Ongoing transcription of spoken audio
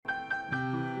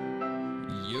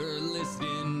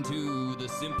Welcome to The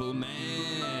Simple Man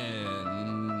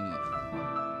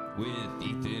with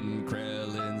Ethan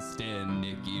Krellenstein,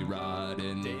 Nicky Rod,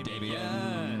 and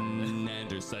Damian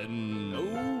Anderson.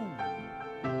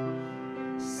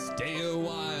 Stay a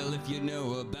while if you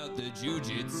know about the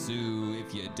jiu-jitsu.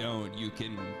 If you don't, you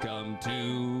can come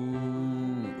too.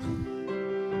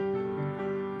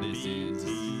 This is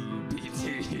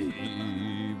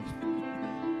BT.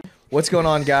 What's going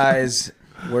on, guys?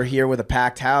 We're here with a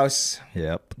packed house.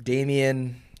 Yep.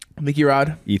 Damian, Mickey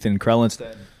Rod, Ethan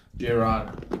Krellenstein,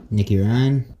 J-Rod, Nicky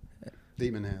Ryan,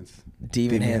 Demon Hands,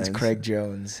 Demon Hands, Craig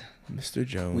Jones. Mr.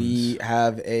 Jones. We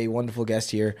have a wonderful guest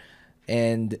here.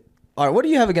 And, all right, what do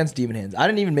you have against Demon Hands? I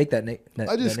didn't even make that name.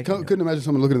 I just couldn't imagine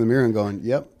someone looking in the mirror and going,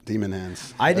 "Yep, Demon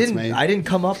Hands." I That's didn't. me. I didn't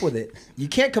come up with it. You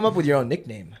can't come up with your own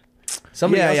nickname.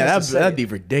 Somebody else has to say that'd it. be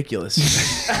ridiculous.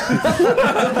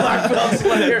 Black Belt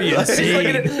Slayer.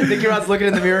 Nicky Rod's looking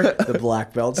in the mirror. The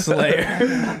Black Belt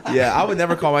Slayer. Yeah, I would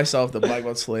never call myself the Black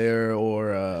Belt Slayer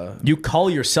or You call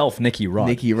yourself Nicky Rod.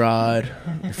 Nicky Rod,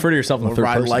 Refer to yourself in or the third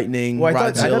Rod person. Lightning, Well, I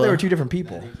thought they Rodzilla, were two different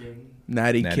people.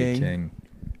 Natty Natty King.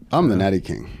 I'm the Natty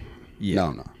King. Yeah. No,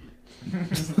 I'm not.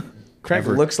 Craig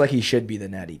Never. looks like he should be the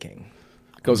Natty King.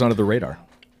 Goes under the radar.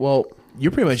 Well,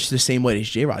 you're pretty much the same weight as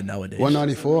J-Rod nowadays.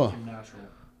 194.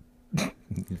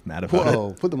 He's mad about it.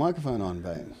 Whoa, put the microphone on,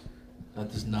 babe. that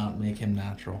does not make him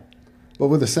natural. But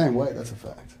we're the same weight. That's a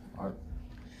fact.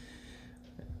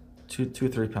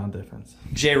 2-3 pound difference.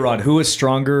 J-Rod, who is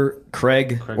stronger,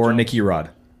 Craig or Jones. Nicky Rod?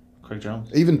 Craig Jones.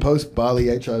 Even post Bali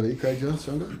HIV, Craig Jones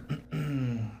stronger.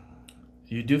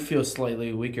 You do feel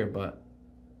slightly weaker, but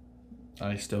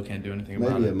I still can't do anything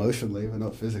about Maybe it. emotionally, but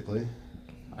not physically.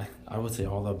 I would say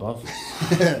all the above.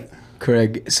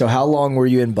 Craig, so how long were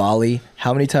you in Bali?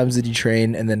 How many times did you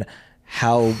train? And then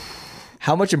how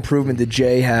much improvement did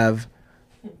Jay have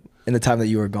in the time that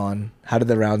you were gone? How did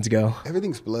the rounds go?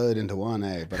 Everything's blurred into one,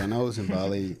 But I know I was in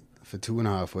Bali for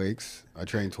 2.5 weeks. I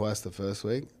trained twice the first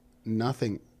week.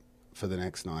 Nothing for the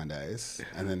next 9 days,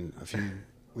 and then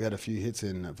we had a few hits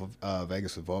in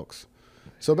Vegas with Vox.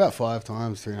 So about 5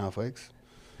 times, 3.5 weeks.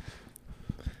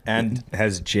 And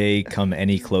has Jay come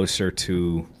any closer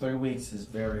to... 3 weeks is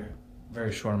very,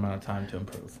 very short amount of time to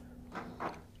improve.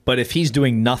 But if he's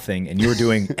doing nothing and you're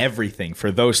doing everything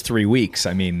for those 3 weeks,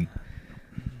 I mean...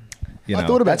 You know, I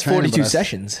thought about That's training, 42 but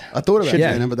sessions. I thought about Yeah.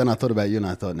 training, but then I thought about you, and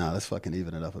I thought, nah, let's fucking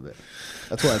even it up a bit.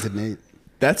 That's why I didn't eat.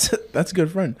 That's a good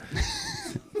friend.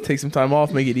 Take some time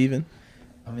off, make it even.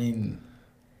 I mean,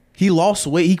 He lost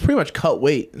weight. He pretty much cut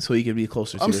weight so he could be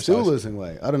closer to I'm your still size. losing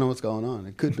weight. I don't know what's going on.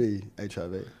 It could be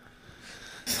HIV.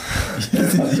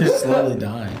 you're slowly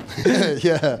dying.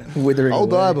 Yeah. Withering I'll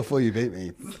away. die before you beat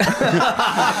me.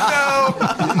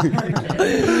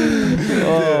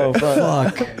 Oh,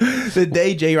 fuck. The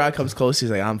day J-Rod comes close, he's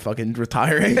like, I'm fucking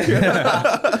retiring.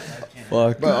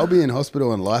 Fuck. Bro, I'll be in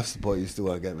hospital and life support. You still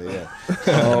won't get me. Yeah.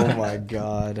 Oh, my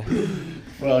God.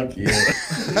 Fuck you.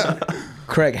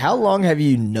 Craig, how long have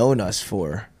you known us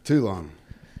for? Too long.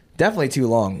 Definitely too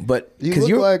long, but You because look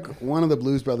you're like one of the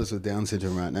Blues Brothers with Down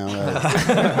syndrome right now.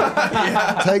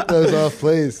 Take those off,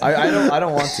 please. I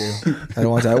don't want to. I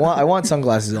don't want to. I want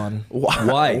sunglasses on.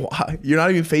 Why? You're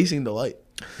not even facing the light.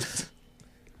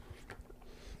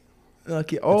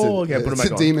 Okay. Oh, okay. Put it It's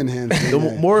back a on. demon hand.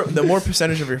 The more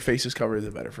percentage of your face is covered,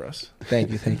 the better for us. Thank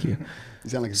you. You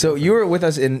sound like a So you were with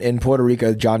us in Puerto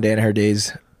Rico, John Danaher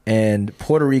days, and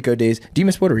Puerto Rico days. Do you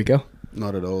miss Puerto Rico?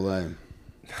 Not at all,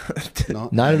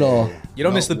 Not at all. You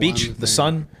don't Not miss the beach, one the thing.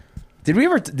 sun? Did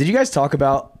you guys talk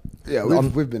about? Yeah,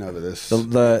 we've been over this.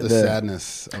 The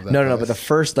sadness of that. No, place. but the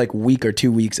first week or 2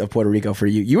 weeks of Puerto Rico for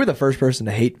you. You were the first person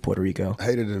to hate Puerto Rico. I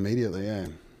hated it immediately, yeah.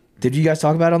 Did you guys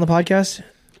talk about it on the podcast?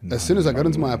 As soon as I got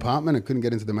into my apartment, I couldn't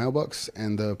get into the mailbox,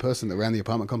 and the person that ran the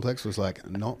apartment complex was like,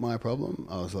 "Not my problem."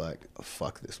 I was like,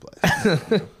 "Fuck this place."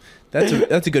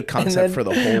 That's a good concept And then- for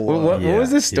the whole. What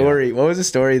was the story? yeah. What was the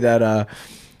story that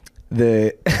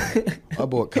the I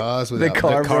bought cars the without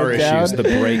car Car broke issues, down? the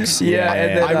brakes. Yeah,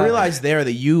 and then, I realized there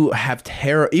that you have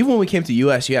even when we came to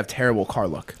US, you have terrible car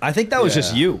luck. I think that was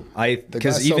just Yeah. you. The guy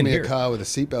Because sold even me here... a car where the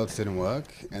seatbelts didn't work,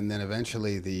 and then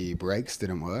eventually the brakes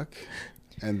didn't work.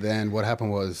 And then what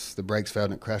happened was the brakes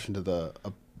failed and it crashed into the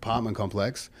apartment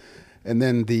complex. And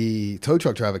then the tow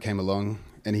truck driver came along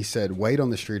and he said, "Wait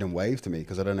on the street and wave to me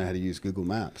because I don't know how to use Google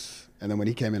Maps." And then when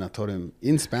he came in, I told him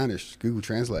in Spanish, Google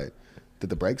Translate,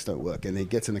 that the brakes don't work. And he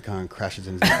gets in the car and crashes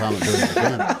into the apartment building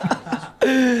again.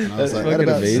 And I was like, that fucking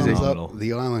about amazing. sums up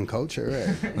the island culture.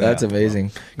 Eh? That's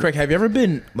amazing. Craig, have you ever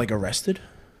been arrested?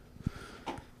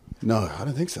 No, I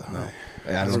don't think so. No.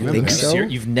 I don't remember think that. so.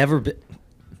 You've never been...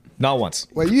 Not once.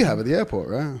 Wait, you have at the airport,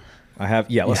 right? I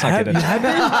have. Yeah, let's not get into that.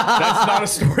 That's not a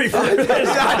story for this.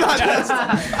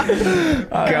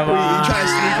 Come on. You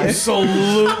trying to sneak in?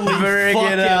 Absolutely Bring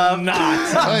it up.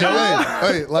 not.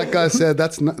 Hey, like I said,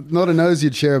 that's not a nose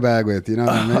you'd share a bag with. You know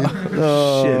what I mean?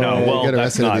 Shit, no, you well, get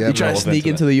that's arrested at not. the You trying to sneak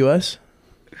into the U.S.?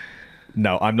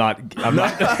 No, I'm not going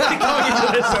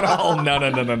into this at all. No.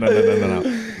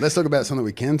 Let's talk about something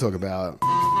we can talk about.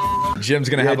 Jim's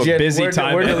gonna have Jim, a busy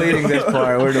time. We're deleting this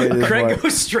part. We're deleting this Craig part.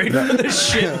 goes straight for the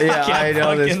shit. Yeah, I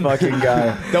know this fucking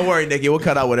guy. Don't worry, Nicky. We'll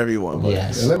cut out whatever you want.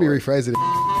 Yes. Let me rephrase it.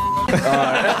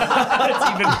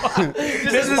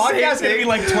 This podcast is gonna be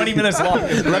like 20 minutes long.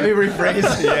 Let me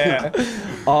rephrase. Yeah.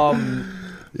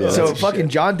 So fucking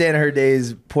John Danaher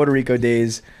days, Puerto Rico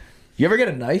days. You ever get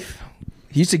a knife?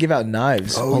 He used to give out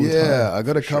knives. Oh all the yeah, time. I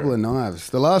got a couple of knives.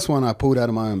 The last one I pulled out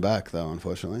of my own back, though,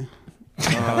 unfortunately.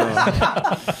 Turns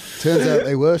out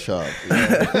they were sharp.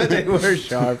 Yeah. They were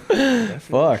sharp.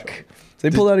 Fuck. They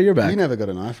pulled out of your back. You never got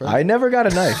a knife, right? I never got a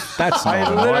knife. That's I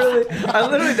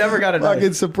literally never got a knife.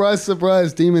 Fucking surprise,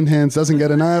 surprise, Demon Hands doesn't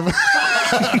get a knife.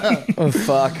 Oh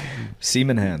fuck.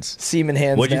 Semen hands. Semen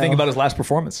hands. What do you now. think about his last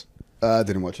performance? I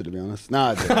didn't watch it, to be honest. Nah,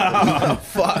 I didn't.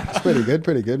 Fuck. It's pretty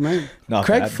good, mate. Not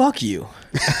Craig? bad. Fuck you.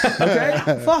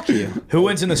 Okay. Fuck you, Who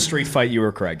wins in the street fight? You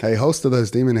or Craig? Hey, holster those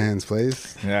Demon Hands,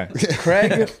 please. Yeah.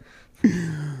 Craig.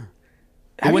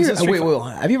 Have wins you, the street wait,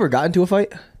 have you ever gotten into a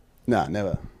fight? Nah,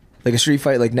 never. Like a street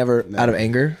fight, like never out of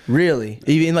anger? Really?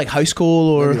 Even in like high school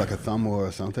or Maybe like a thumb war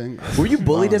or something. Were you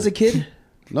bullied as a kid?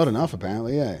 Not enough,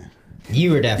 apparently, yeah.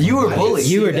 You were definitely You were bullied.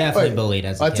 You were definitely Wait, bullied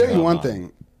as a I'll kid. tell you one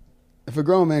thing. If a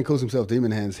grown man calls himself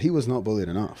Demon Hands, he was not bullied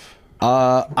enough.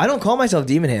 I don't call myself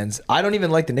Demon Hands. I don't even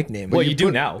like the nickname. Well, you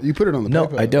do now. You put it on the No,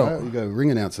 paper. I don't. Right? You go,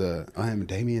 ring announcer, I am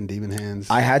Damien Demon Hands.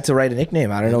 I had to write a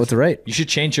nickname. I don't know what to write. You should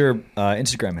change your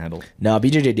Instagram handle. No,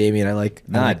 BJJ Damien. I like.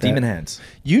 I Nah, like that. Demon Hands.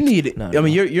 you need. No, I no.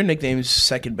 mean, your nickname's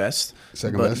second best.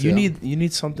 Second but best, you yeah.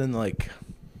 need something like.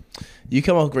 You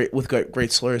come up with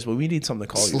great slurs, but we need something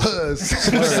to call you. Slurs.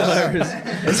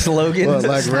 Slogan. Well,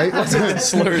 like, right?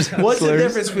 slurs. What's the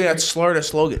difference between a slur and a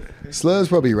slogan? Slurs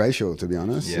probably racial, to be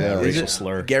honest. Yeah, Is racial it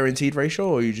slur. Guaranteed racial,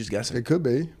 or are you just guessing? It could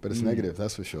be, but it's negative,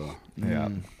 that's for sure. Yeah.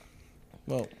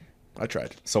 Well, I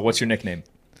tried. So what's your nickname?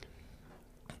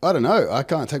 I don't know. I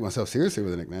can't take myself seriously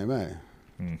with a nickname, eh?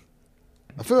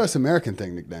 I feel that's an American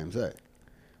thing, nicknames, eh?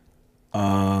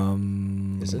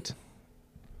 Is it?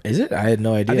 Is it? I had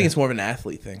no idea. I think it's more of an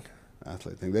athlete thing.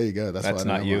 Athlete thing. There you go. That's why That's I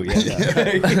not don't you. know one.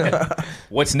 Yeah.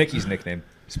 What's Nicky's nickname?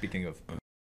 Speaking of.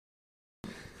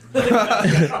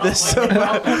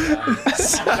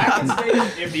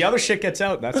 If the other shit gets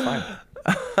out, that's fine.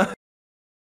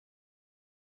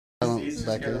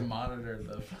 Back here. Monitor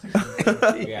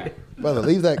the Yeah. Brother,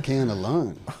 leave that can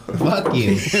alone. Fuck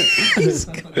you.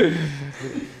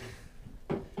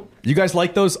 You guys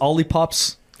like those Ollie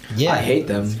Pops? Yeah. I hate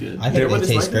them. I think they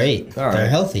taste great. They're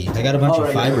healthy. They got a bunch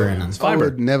of fiber in them. I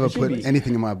would never put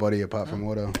anything in my body apart from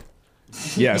water.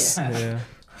 Yes.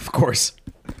 Of course.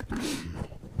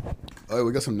 Oh,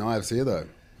 we got some knives here, though.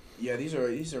 Yeah, these are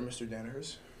Mr.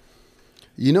 Danaher's.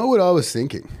 You know what I was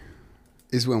thinking?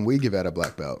 Is when we give out a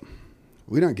black belt,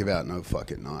 we don't give out no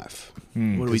fucking knife. What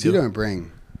do we 'Cause do? you don't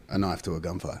bring a knife to a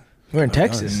gunfight. We're in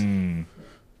Texas.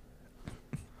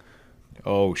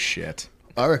 Oh shit.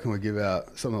 I reckon we give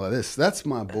out something like this. That's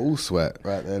my bull sweat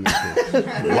right there.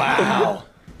 Nicky. Wow.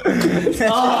 Get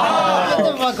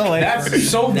the fuck away. That's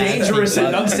so dangerous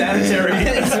and unsanitary.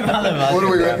 What do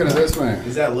we reckon of this, man?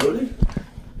 Is that loaded?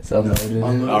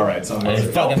 All right. So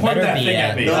It fucking don't point better that be, thing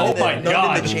at me. yeah. Oh my None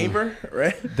god. in the chamber,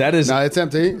 right? That is. No, it's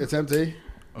empty. It's empty.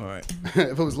 All right.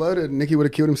 If it was loaded, Nicky would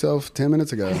have killed himself 10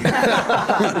 minutes ago.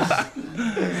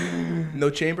 No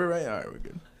chamber, right? All right, we're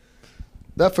good.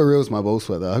 That for real is my bull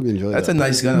sweat, though. I hope you enjoyed That's that. a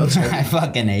nice gun. I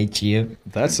fucking hate you.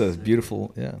 That's a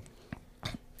beautiful. Yeah.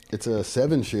 It's a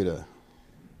 7-shooter.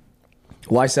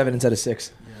 Why 7 instead of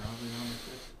 6?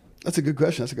 That's a good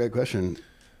question. That's a great question.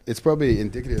 It's probably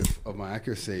indicative of my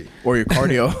accuracy. Or your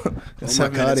cardio. my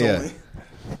 7 minutes cardio. only.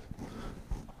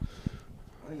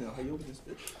 I don't know how you open this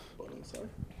bitch. Bottom side.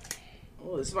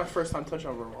 Oh, this is my first time touching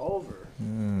a revolver.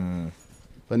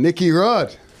 But Nicky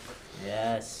Rod.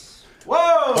 Yes. Whoa!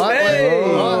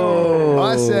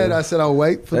 I said I'll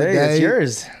wait for the Hey, day. it's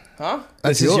yours. Huh?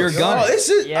 That's This is your yours. gun. Oh, this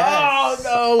is. Yes.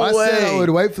 Oh, no I way. said I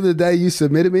would wait for the day you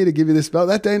submitted me to give you this belt.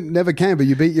 That day never came, but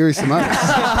you beat Yuri Simone.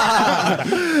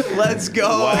 Let's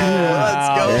go.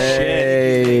 Let's go.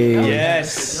 Hey.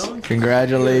 Yes.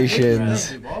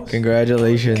 Congratulations.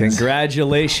 Congratulations.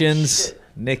 Congratulations,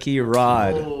 Nicky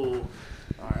Rod. Oh. All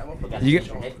right, I'm gonna put that You,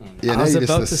 Yeah, I now was you're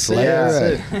about just a to say,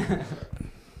 slayer.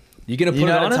 you gonna put You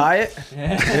know it how on to him?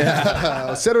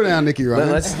 tie it? Settle down, Nicky Rod.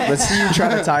 Let's see you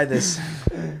try to tie this.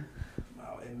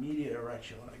 immediate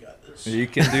erection when I got this. You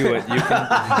can do it. You can.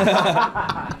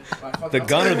 The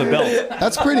gun or the belt?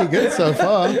 That's pretty good so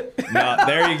far. No,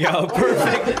 there you go.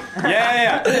 Perfect.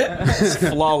 Yeah. It's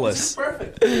flawless.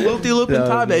 Perfect. Loop-de-loop in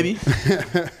time, baby.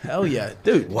 Hell yeah.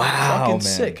 Dude, Wow, fucking man.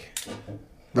 sick.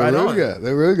 The Right on. Ruger. The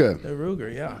Ruger. The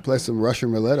Ruger, yeah. Play some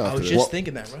Russian roulette I after was this. just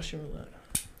thinking that. Russian roulette.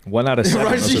 1 out of 7.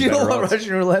 Those Russian, are you know better what odds.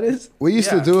 Russian roulette is? We used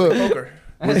to do it. Poker.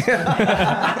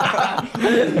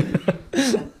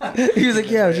 He was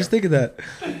like, yeah, I was just thinking that.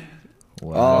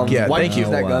 Wow. Yeah, why thank did you use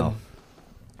you. that Wow. gun?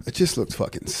 It just looked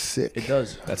fucking sick. It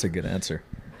does. That's a good answer.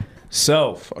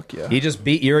 So, Fuck yeah. he just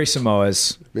beat Yuri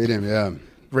Samoas. Beat him, yeah.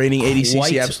 Reigning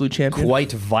ADCC absolute champion.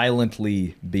 Quite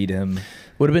violently beat him.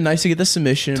 Would have been nice to get the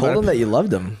submission. Told but him that you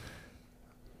loved him.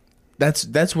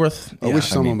 that's worth. I yeah. wish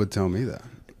someone would tell me that.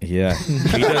 Yeah.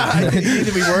 He, does, you need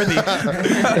to be worthy.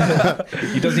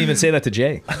 he doesn't even say that to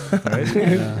Jay.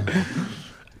 Right?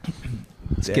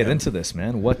 Let's get into this,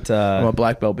 man. What? I'm a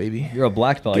black belt, baby. You're a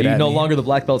black belt. Get Are you at no me. longer the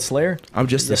black belt slayer? I'm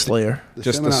just the Slayer. The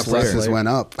Just the seminar Slayer. prices went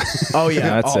up. Oh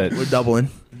yeah, That's it. We're doubling.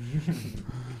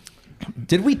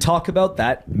 Did we talk about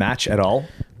that match at all?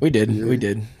 We did. We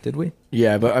did. Did we?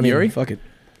 Yeah, but I mean, Yuri? fuck it.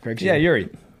 Greg's Yeah, here. Yuri.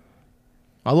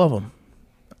 I love him.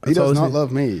 He does always not been-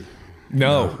 love me.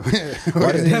 No.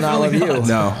 Why does he not love you?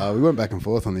 No. We went back and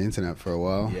forth on the internet for a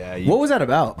while. Yeah. What was that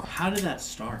about? How did that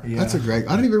start? That's a great.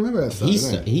 I don't even remember that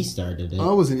stuff. He started it.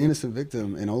 I was an innocent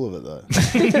victim in all of it,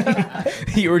 though.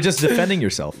 You were just defending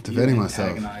yourself. Defending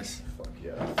myself. Antagonize.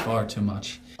 Far too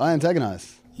much. I antagonized.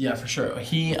 Yeah, for sure.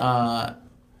 He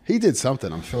He did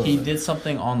something, I'm sure. did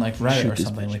something on like Reddit or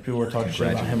something. Like people were talking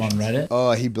shit about him on Reddit.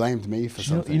 Oh, he blamed me for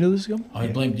something. You know this guy? Oh, he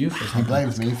blamed you for He something.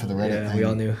 blamed me for the Reddit Yeah, thing. we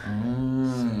all knew.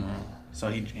 So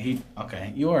he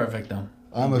okay. You are a victim.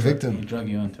 I'm a He victim. drug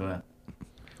you into it.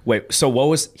 Wait, so what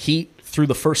was he threw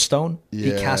the first stone?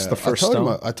 He cast the first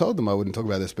stone. I told him I wouldn't talk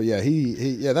about this, but yeah,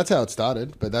 yeah, that's how it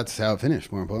started, but that's how it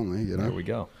finished. More importantly, you know, There we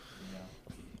go.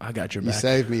 I got your you back.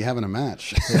 saved me having a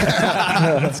match.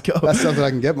 Let's go. That's something I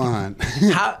can get behind.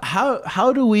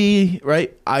 How do we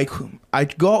right? I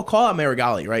go call out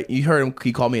Marigali, right? You heard him.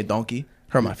 He called me a donkey.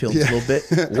 Hurt my feelings a little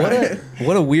bit.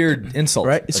 What a weird insult.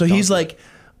 Right? A So he's donkey. like,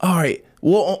 all right,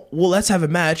 well, let's have a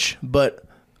match, but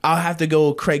I'll have to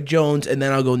go Craig Jones and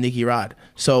then I'll go Nicky Rod.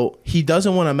 So he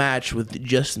doesn't want a match with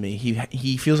just me.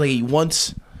 He feels like he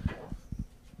wants.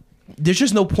 There's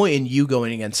just no point in you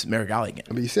going against Marigali again.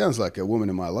 I mean, he sounds like a woman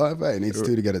in my life. Hey, needs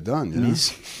two to get it done. You know,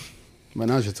 He's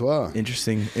menage a trois.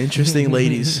 interesting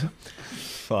ladies.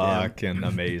 fucking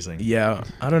amazing. Yeah,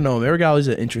 I don't know. Marigali's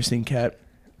an interesting cat.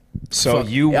 So Fuck.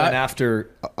 you Yeah, went after.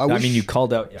 I wish- mean, you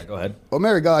called out. Yeah, go ahead. Well,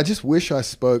 Marigal, I just wish I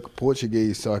spoke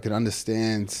Portuguese so I could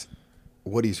understand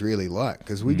what he's really like,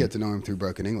 because we get to know him through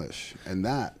broken English, and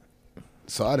that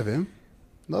side of him,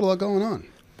 not a lot going on.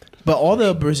 But all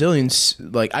the Brazilians,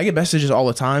 like, I get messages all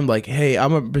the time, like, hey,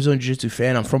 I'm a Brazilian Jiu-Jitsu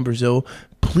fan. I'm from Brazil.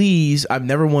 Please, I've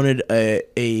never wanted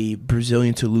a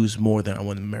Brazilian to lose more than I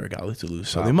wanted Marigali to lose.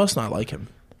 So they must not like him.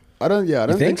 I don't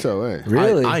think think? so. Eh?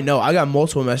 Really? I know. I got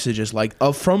multiple messages like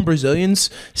from Brazilians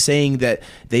saying that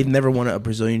they've never wanted a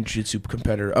Brazilian Jiu-Jitsu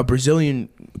competitor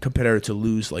to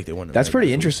lose like they wanted. That's pretty Marigali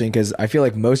to interesting because I feel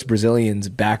like most Brazilians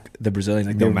back the Brazilians.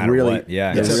 Like No they're matter really, what,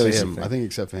 yeah. they're Except really for him. sick. I think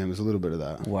except for him, there's a little bit of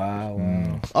that.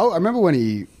 Wow. Oh, I remember when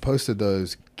he posted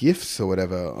those gifts or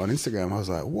whatever on Instagram. I was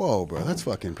like, "Whoa, bro, that's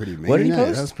fucking pretty mean." What did he eh?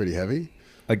 post? That was pretty heavy.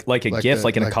 Like a GIF,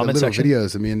 like in a comment the little section.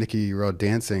 videos of me and Nicky Rod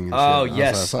dancing. And Oh, shit.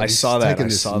 yes, was like, I he's saw that, Taking I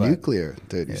this saw that. nuclear,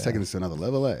 dude. He's taking this to another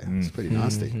level. Eh? It's pretty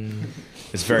nasty.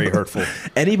 It's very hurtful.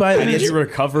 Anybody How that did gets you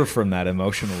recover from that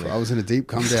emotionally? I was in a deep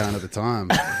come down at the time,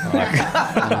 and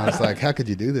I was like, "How could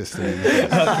you do this to me?"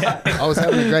 I was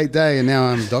having a great day, and now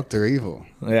I'm Dr. Evil.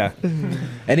 Yeah.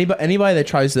 anybody that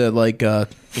tries to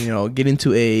get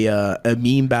into a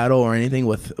meme battle or anything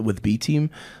with B team,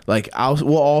 like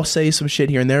we'll all say some shit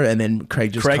here and there, and then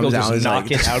Craig will comes out just and is knock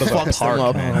like, it out of the fucks them park,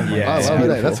 up. man. Oh my Yeah. I God. love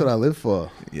it. Eh? That's what I live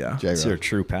for. Yeah. It's your J-Rod.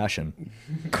 true passion.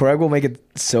 Craig will make it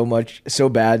so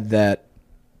bad that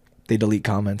they delete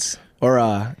comments or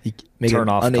make Turn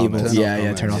it off unable. comments. Yeah,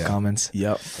 Turn off turn off comments, yeah.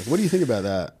 comments. Yep. Like, what do you think about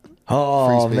that? Oh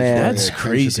Free speech man, warrior, That's Ben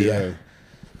crazy. Shapiro.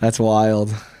 that's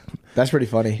wild. That's pretty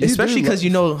funny. Especially do because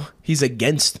he's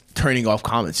against turning off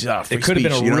comments. He's, free It could have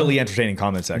been speech, a you know? really entertaining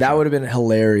comment section. That would have been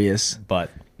hilarious. But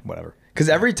whatever. Because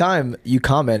every time you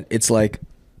comment, it's like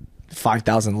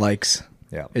 5,000 likes.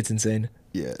 Yeah. It's insane.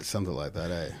 Yeah, something like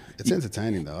that. Eh? It's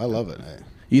entertaining though. I love it. Eh?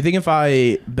 You think if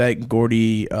I bet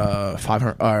Gordy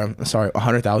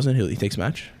 100,000, he takes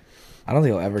match? I don't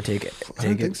think he'll ever take it. I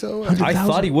don't think so. I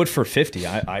thought he would for 50.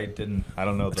 I didn't. I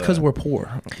don't know. It's because we're poor.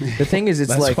 The thing is, it's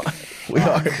That's like why we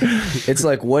are. it's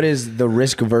like what is the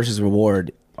risk versus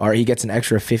reward? Or he gets an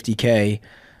extra 50K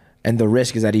and the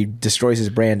risk is that he destroys his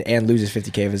brand and loses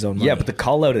 $50K of his own money. Yeah, but the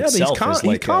call out itself is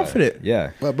like he's confident.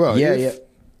 Yeah. Well, bro, Yeah, if yeah.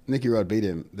 Nicky Rod beat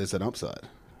him, there's an upside.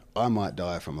 I might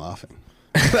die from laughing.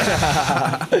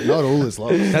 Not all is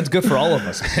lost. That's good for all of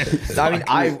us. I mean,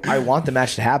 I want the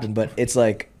match to happen, but it's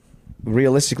like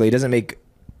realistically, it doesn't make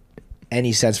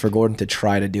any sense for Gordon to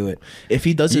try to do it. If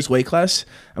he does his weight class,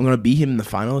 I'm gonna beat him in the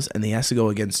finals, and he has to go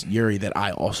against Yuri that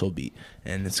I also beat,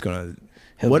 and it's gonna.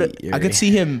 beat I could Yuri.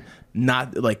 see him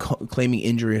not like claiming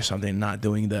injury or something, not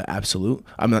doing the absolute.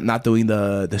 I'm not doing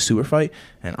the super fight,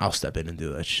 and I'll step in and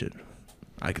do that shit.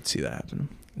 I could see that happening.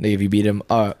 Like if you beat him,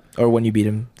 or when you beat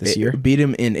him this year. Beat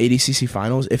him in ADCC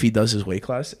finals if he does his weight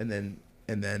class, and then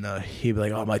he'd be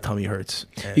like, "Oh, my tummy hurts."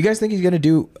 And You guys think he's gonna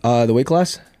do the weight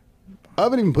class? I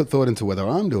haven't even put thought into whether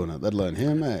I'm doing it, let alone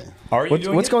him, eh? Are you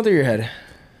doing What's it? going through your head?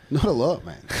 Not a lot,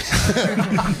 man.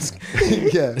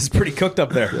 Yeah, It's pretty cooked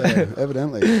up there. yeah,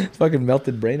 evidently. Fucking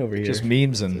melted brain over here. Just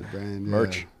memes and Brand,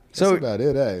 merch. yeah. So- That's about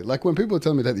it, eh? Like when people were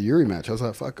telling me about the Yuri match, I was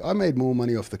like, fuck, I made more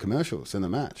money off the commercials than the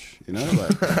match. You know,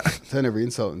 like turn every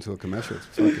insult into a commercial. It's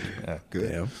fucking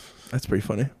good. yeah, that's pretty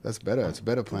funny. That's better. It's a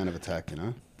better plan of attack, you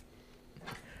know?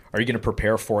 Are you going to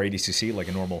prepare for ADCC like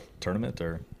a normal tournament,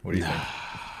 or what do you think?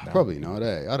 Probably not,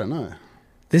 eh? I don't know.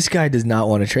 This guy does not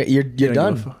want to train. You're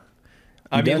done.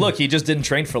 I mean, look, he just didn't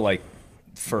train for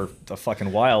a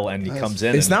fucking while, and he comes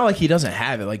in. It's and not like he doesn't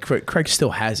have it. Like Craig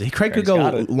still has it. Craig could Craig's go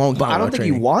got a it. long time. But I don't without think he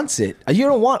training. wants it. You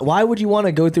don't want. Why would you want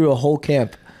to go through a whole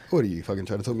camp? What are you fucking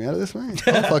trying to talk me out of this, man?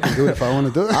 I'll fucking do it if I want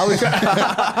to do it. I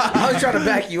was trying to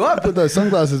back you up. Put those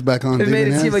sunglasses back on. It made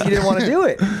it seem like you didn't want to do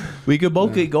it. We could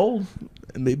both get gold.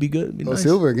 It may be good. It'd be Or nice.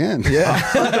 silver again.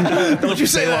 Yeah. Don't you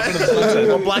say that.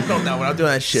 Well, black belt now. We're not doing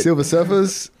that shit. Silver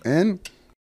surfers and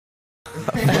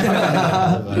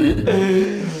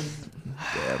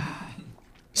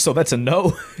so that's a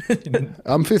no.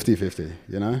 I'm 50-50,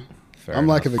 you know? Fair I'm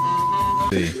like a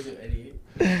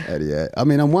 88. I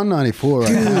mean, I'm 194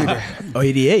 right now. Oh,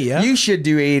 88, yeah? You should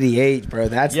do 88, bro.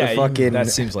 That's Yeah, the fucking. that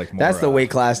seems like more, That's the weight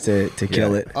class to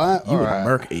kill it. You All would right.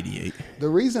 Merc 88. The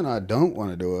reason I don't want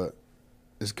to do it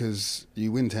is because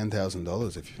you win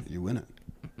 $10,000 if you win it.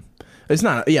 It's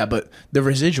not, yeah, but the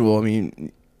residual, I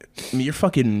mean you're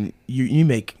fucking, you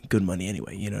make good money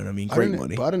anyway. You know what I mean? Great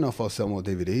money. But I don't know if I'll sell more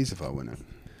DVDs if I win it.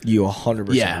 You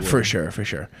 100%. Yeah, will. for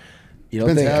sure. You don't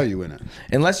Depends think how you win it.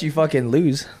 unless you fucking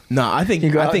lose, No, I think, you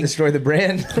go out I and think, destroy the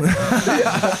brand.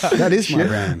 That is my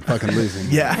brand, fucking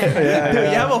losing. yeah. Dude,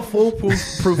 you have a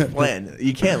foolproof plan.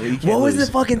 You can't What was lose.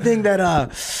 the fucking thing that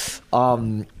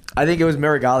I think it was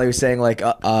Marigali was saying like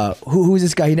who's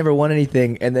this guy? He never won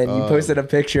anything, and then you posted a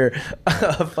picture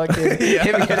of fucking him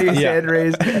getting his hand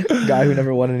raised. Guy who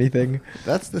never won anything.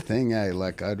 That's the thing, eh?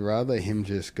 Like, I'd rather him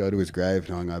just go to his grave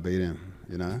knowing I beat him,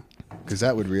 you know? Because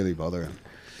that would really bother him.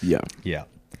 Yeah. Yeah.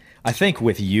 I think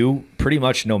with you, pretty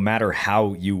much no matter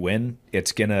how you win,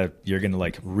 you're gonna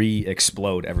like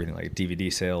re-explode everything, like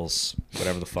DVD sales,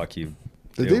 whatever the fuck you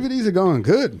The do. DVDs are going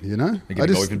good, you know? They're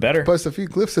gonna go even better. Post a few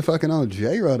clips of fucking old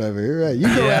J-Rod over here, eh? You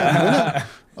go out and win it.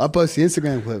 I'll post the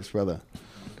Instagram clips, brother.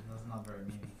 That's not very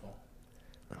meaningful.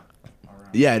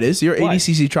 Yeah, it is. You're Why?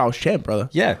 ADCC trials champ, brother.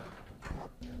 Yeah.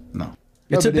 No.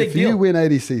 It's No, a but big if deal. you win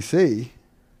ADCC,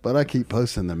 but I keep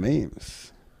posting the memes.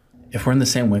 If we're in the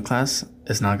same weight class,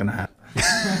 it's not gonna happen.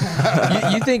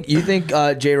 you think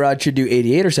J Rod should do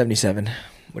 88 or 77?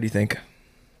 What do you think?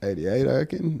 88, I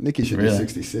reckon. Nicky should Really? do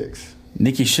 66.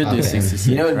 Nicky should do Okay. 66.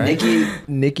 You know, right?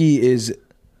 Nicky is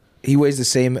he weighs the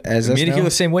same as us Me and now? you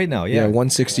the same weight now. Yeah, Yeah.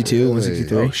 162, Really?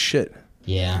 163. Oh shit.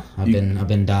 Yeah, I've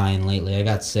been dying lately. I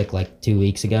got sick like 2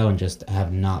 weeks ago and just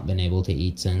have not been able to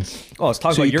eat since. Oh, let's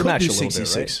talk So about you your could match do a little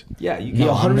 66. bit, right? Yeah, you No,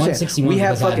 Yeah, I'm 100%. 161 We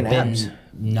have because fucking I've been abs.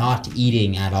 not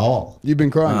eating at all. You've been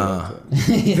crying about that.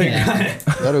 Yeah.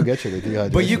 That'll get you the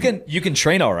dehydration. But you can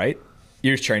train all right.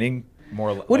 You're training more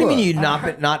or less. What do you mean you're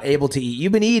not able to eat?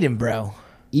 You've been eating, bro.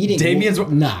 Eating? Damien's-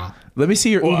 Nah. Let me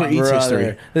see your Uber Eats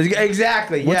history.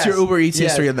 Exactly. What's yes. your Uber Eats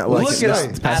Yes. history on that? Look Like, it this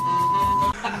up. past-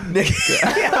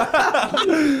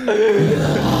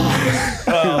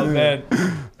 Oh man.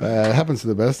 It happens to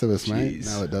the best of us, mate.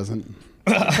 No, it doesn't.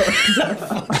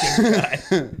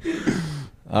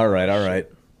 All right.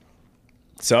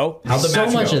 So How'd so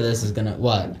much of this is gonna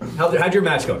what? how'd your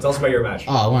match go? Tell us about your match.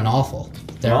 Oh, it went awful.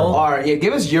 Terrible. All right, yeah.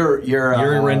 Give us your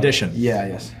rendition. Yeah,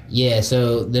 yes. Yeah,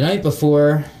 so the night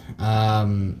before, we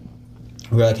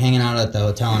were like hanging out at the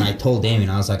hotel, and I told Damien,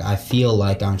 I was like, I feel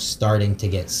like I'm starting to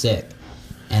get sick.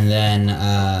 And then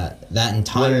that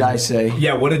entire. What did I say?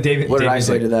 Yeah. What did David? What did I David's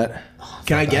say like, to that?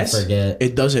 Can I I guess? forget.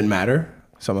 It doesn't matter.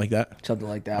 something like that. Something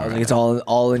like that. I was like, it's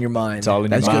all in your mind. It's all in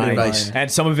That's your good mind. advice. And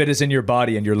some of it is in your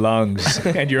body and your lungs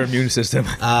and your immune system.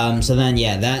 So then,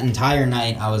 yeah, that entire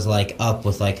night I was like up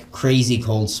with like crazy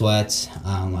cold sweats,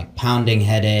 like pounding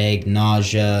headache,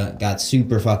 nausea, got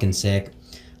super fucking sick.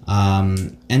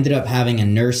 Ended up having a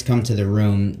nurse come to the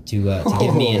room to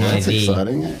give me an That's IV.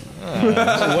 exciting.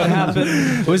 What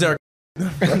happened? Was there?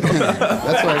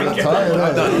 That's why I got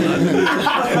tired.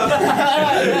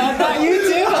 Not you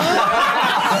too,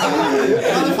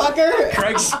 motherfucker.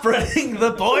 Craig's spreading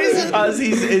the poison.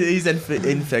 He's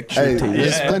infectious. Hey,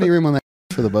 there's plenty of room on that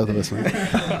for the both of us, man.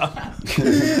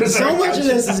 So much of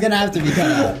this is gonna have to be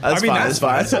cut out. That's fine. That's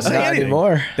fine. That's Not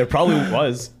anymore. There probably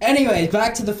was. Anyways,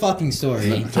 back to the fucking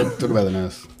story. Talk about the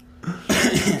nurse.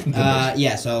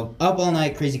 Yeah, so up all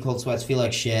night, crazy cold sweats, feel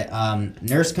like shit.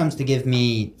 Nurse comes to give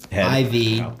me Head.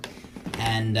 IV,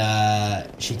 and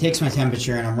she takes my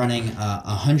temperature, and I'm running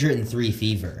 103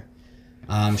 fever.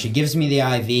 She gives me the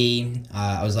IV.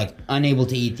 I was like unable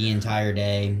to eat the entire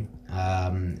day,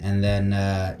 and then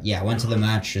I went to the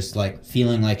match just like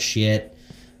feeling like shit.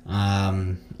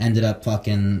 Ended up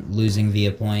fucking losing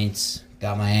via points.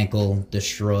 Got my ankle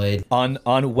destroyed. On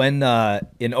when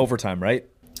in overtime, right?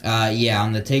 Yeah,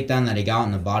 on the takedown that he got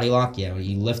on the body lock, yeah,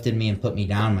 he lifted me and put me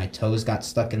down. My toes got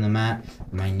stuck in the mat.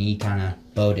 My knee kind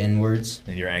of bowed inwards.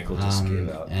 And your ankle just gave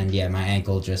out. And yeah, my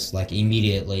ankle just like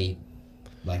immediately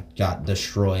like got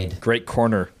destroyed. Great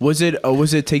corner. Was it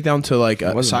takedown to like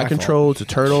side control to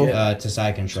turtle? To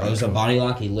side control. It was a body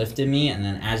lock. He lifted me, and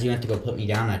then as he went to go put me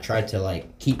down, I tried to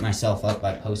like keep myself up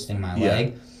by posting my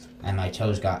leg, and my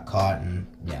toes got caught, and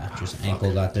yeah, just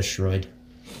ankle got destroyed.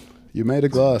 You made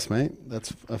of glass, mate.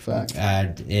 That's a fact.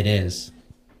 It is.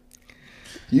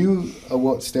 You are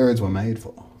what steroids were made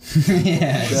for.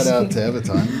 Yes. Shout out to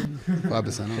Evertime. 5%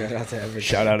 off. Shout out to everyone.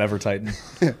 Shout out Evertitan.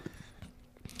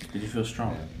 Did you feel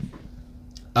strong?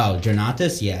 Oh,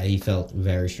 Jonatas? Yeah, he felt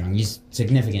very strong. He's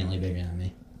significantly bigger than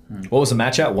me. What was the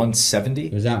match at? It 170?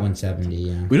 was at 170,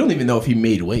 yeah. We don't even know if he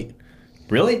made weight.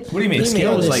 Really? What do you mean? The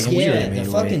scale was like weird, the man,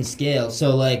 fucking right? scale.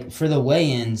 So like for the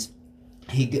weigh-ins,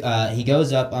 he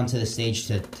goes up onto the stage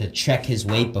to check his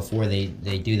weight before they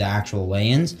do the actual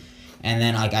weigh-ins, and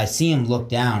then like I see him look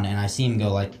down and I see him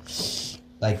go like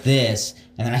this,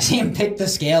 and then I see him pick the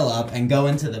scale up and go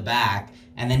into the back,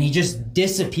 and then he just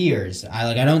disappears.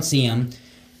 I don't see him.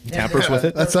 Tampers with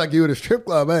it? That's like you at a strip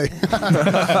club, eh?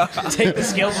 Take the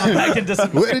scales on back and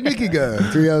disappear. Where did Nicky go?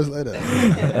 3 hours later.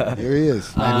 Here he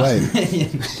is. Made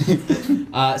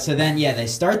weight. So then, yeah, they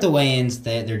start the weigh-ins.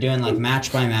 They're doing like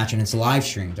match by match, and it's live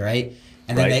streamed, right?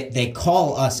 And then Right. they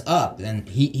call us up, and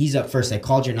he's up first. They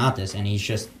call Jonatas, and he's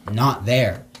just not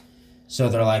there. So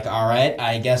they're like, all right,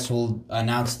 I guess we'll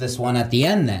announce this one at the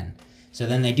end then. So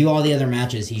then they do all the other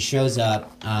matches. He shows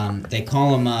up. They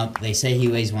call him up. They say he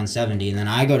weighs 170, and then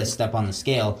I go to step on the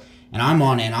scale, and I'm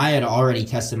on it. And I had already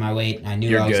tested my weight. I knew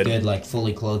You're I was good. good, like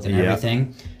fully clothed and Yeah.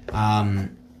 everything.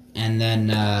 And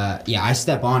then, I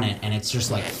step on it, and it's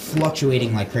just like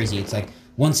fluctuating like crazy. It's like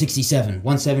 167,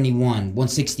 171,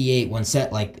 168,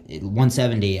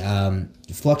 170,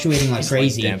 fluctuating like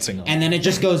crazy. dancing on And then it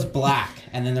just goes black.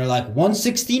 And then they're like,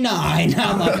 169.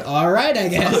 I'm like, all right, I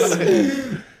guess.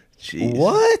 Jeez.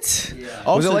 What? Was it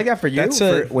Also, like that for you? that's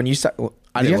For a- when you did you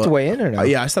didn't have to look. weigh in or no?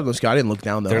 Yeah, I stepped on scale. I didn't look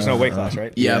down though. There's no weight class,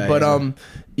 right? Yeah, Yeah, but yeah.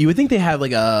 you would think they have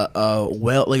like a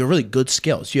really good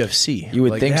scale. It's UFC. You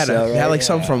would like, think they had so, They had right? like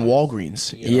some from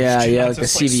Walgreens. you know? Yeah, like the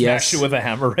Just, smash CVS. you with a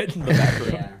hammer right in the back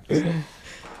room. Yeah.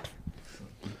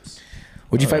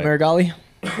 Would you fight Marigali?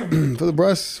 For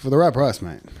the right price,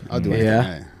 mate. I'll do anything,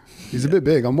 Yeah. eh? He's a bit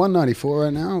big. I'm 194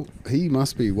 right now. He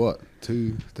must be what?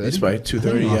 230? It's by I think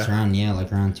 230. it's Yeah. around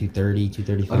 230,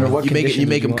 235. Under what You make conditions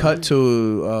would him you cut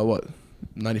to what?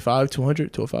 95,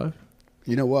 200, 205.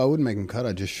 You know what? I wouldn't make him cut.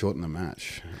 I'd just shorten the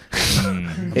match.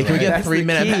 Hey, can we get a That's the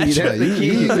 3-minute key. match? Yeah,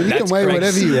 you can That's weigh Craig's-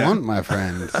 whatever you yeah. want, my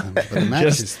friend. But the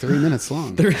match is 3 minutes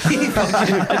long. 3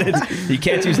 fucking minutes. You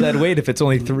can't use that weight if it's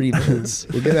only 3 minutes.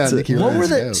 We'll get out Nicky What Ryan's were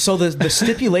the scales. so the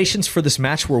stipulations for this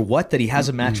match were what? That he has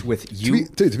a match with you?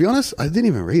 To be honest, I didn't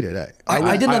even read it. Eh?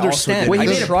 I didn't I also understand. didn't. Wait, I you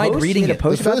made a tried post? reading You made a it.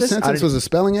 post The about first this? sentence was a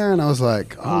spelling error, and I was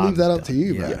like, I'll leave that up to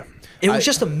you, bro. Yeah. It was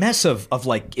just a mess of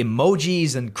like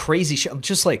emojis and crazy shit. I'm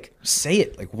just like, say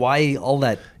it. Like, why all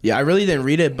that? Yeah, I really didn't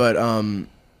read it, but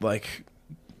like,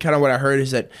 kind of what I heard is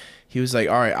that he was like,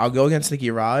 "All right, I'll go against Nicky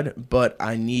Rod, but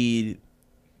I need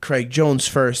Craig Jones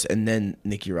first, and then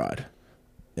Nicky Rod."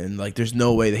 And like, there's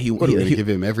no way that he What are we gonna give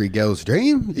him every girl's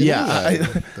dream? You Yeah, know,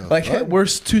 the like fuck? we're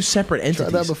two separate Tried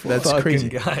entities. that before. That's Fucking crazy.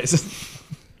 guys.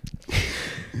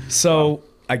 So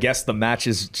I guess the match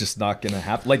is just not gonna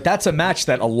happen. Like that's a match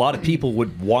that a lot of people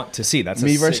would want to see. That's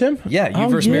Me versus him? Yeah, you Oh,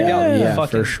 versus yeah. Miguel. Yeah,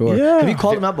 Fucking- for sure. Yeah. Have you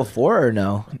called him out before or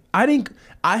no?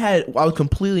 I was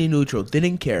completely neutral,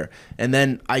 didn't care. And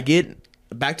then I get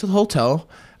back to the hotel.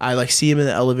 I like see him in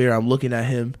the elevator. I'm looking at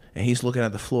him, and he's looking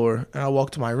at the floor. And I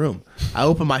walk to my room. I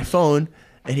open my phone,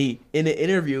 and he in the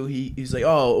interview he's like,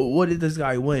 "Oh, what did this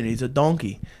guy win? He's a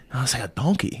donkey." And I was like, "A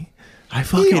donkey?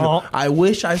 I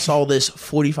wish I saw this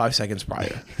 45 seconds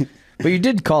prior." But you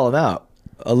did call him out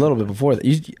a little bit before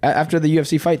that. After the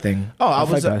UFC fight thing. Oh, I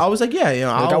The Fight Pass. was like, yeah, you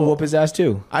know, Like, I'll whoop his ass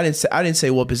too. I didn't say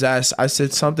whoop his ass. I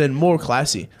said something more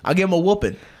classy. I'll give him a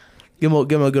whooping. Give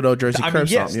him a good old Jersey I mean, curb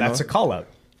yes, stomp. that's a call out.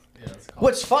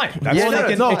 What's fine. That's Yeah, like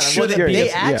no, an I'm extreme- curious. They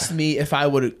Yeah. asked me if I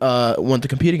would want to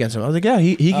compete against him. I was like, yeah,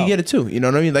 he can get it too. You know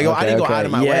what I mean? Like, I Okay, didn't go okay. out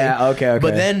of my Yeah, way. okay.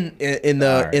 But then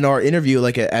in our interview,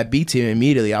 like at B Team,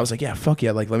 immediately I was like, yeah, fuck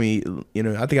yeah. Like, let me, you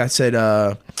know, I think I said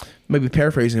maybe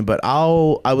paraphrasing, but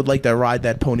I would like to ride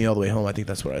that pony all the way home. I think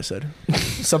that's what I said.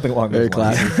 something along Very those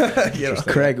lines. classy. You know?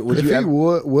 Craig, would If you he ever,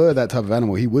 were that type of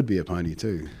animal, he would be a pony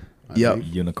too. I Yep.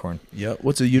 think. Unicorn. Yeah.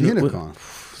 What's a unicorn? Unicorn.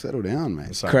 Settle down,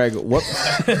 mate. Sorry. Craig,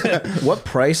 what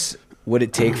price would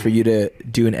it take for you to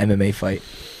do an MMA fight?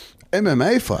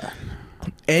 MMA fight.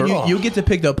 And you get to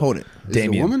pick the opponent. Is it a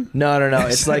Damien. woman? No.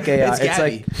 It's like a. It's it's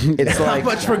Gabby. like it's How like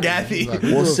much for Gaffy?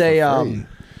 we'll say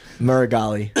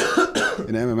Muragali.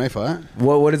 An MMA fight.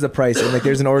 What is the price? And like,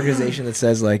 there's an organization that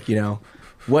says like, you know,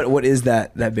 what is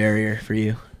that barrier for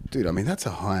you? Dude, I mean, that's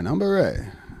a high number, right?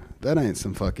 That ain't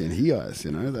some fucking he-eyes,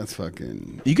 you know? That's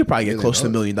fucking... You could probably get $1 close to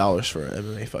 $1 million. million for an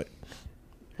MMA fight.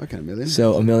 Fucking $1 million?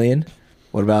 So $1 million.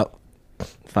 What about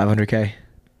 500K?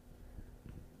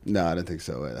 No, I don't think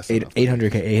so. That's not enough.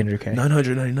 800K.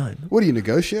 999. What are you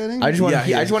negotiating? I just want Yeah, to.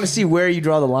 yeah. I just want to see where you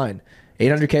draw the line.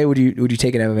 800K. Would you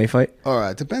take an MMA fight? All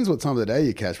right, depends what time of the day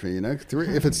you catch me, you know?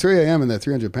 If it's 3 a.m. and they're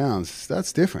 300 pounds,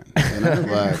 that's different, you know?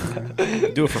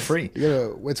 Like, Do it for free.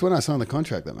 it's when I sign the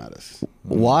contract that matters.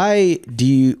 Why do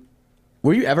you?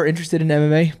 Were you ever interested in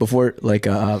MMA before? Like,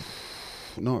 Not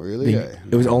really. eh?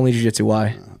 it was only jiu-jitsu.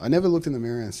 Why? I never looked in the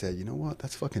mirror and said, you know what?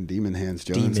 That's fucking Demon Hands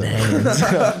Jones. Demon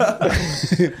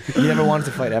hands. You never wanted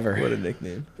to fight ever. What a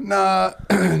nickname. Nah,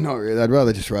 not really. I'd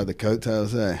rather just ride the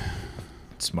coattails, eh?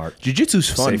 Smart. Jiu-jitsu's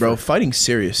fun, Safer. bro. Fighting's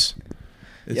serious.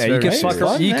 It's Yeah, you very could serious.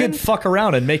 fun, you man. could fuck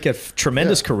around and make a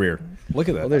tremendous career. Look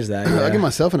at that. Well, there's that. I Yeah. give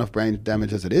myself enough brain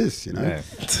damage as it is, you know? Yeah.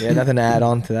 Yeah, nothing to add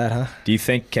on to that, huh? Do you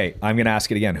think? Okay, I'm gonna ask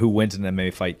it again. Who wins in an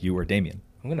MMA fight? You or Damien?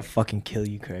 I'm gonna fucking kill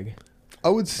you, Craig. I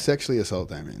would sexually assault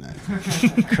Damien,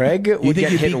 eh? Craig would think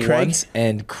get you'd hit beat Craig? once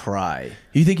and cry.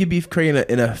 You think you'd beat Craig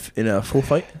in a full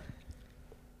fight?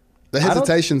 The don't-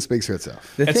 hesitation speaks for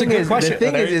itself. The That's a thing good is, question. the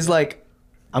thing There- is like,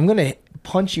 I'm gonna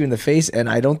punch you in the face, and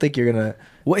I don't think you're gonna.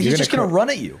 What? you're He's just gonna cry. run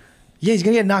at you. Yeah, he's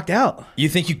gonna get knocked out. You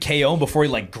think you KO him before he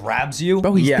like grabs you?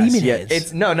 Bro, he's Yes, Demon yeah. Hands.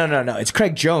 It's no. It's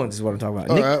Craig Jones is what I'm talking about.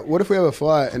 All Nick- right, what if we have a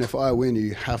fight and if I win,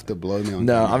 you have to blow me on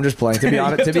No, camera? I'm just playing. To be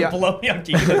honest, to be honest, blow me on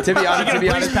to be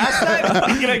honest, past that.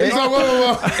 He's like, whoa,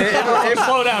 whoa, whoa.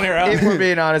 Slow down here. if we're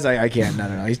being honest, I can't.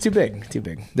 No. He's too big.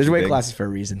 There's weight big. classes for a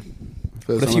reason.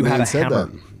 First if time you a had man a said hammer?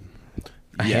 that.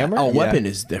 A hammer? A weapon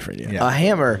is different. Yeah. Yeah. A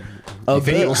hammer. I've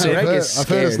it- heard, Craig I've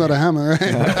heard it's not a hammer,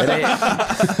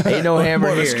 right? Ain't no hammer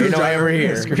More of a here. Ain't no hammer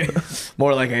here. Screwdriver.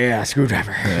 More like a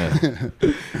screwdriver.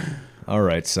 All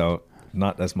right, so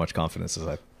not as much confidence as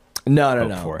I. No.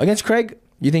 Hope for it. Against Craig,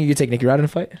 you think you could take Nicky Rod in a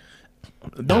fight?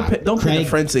 Don't pick the Craig-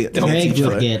 frenzy. Craig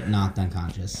would get knocked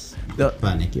unconscious No.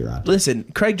 by Nicky Rod. Listen,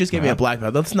 Craig just gave me a black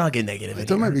belt. Let's not get negative.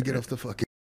 Don't make me get off the fucking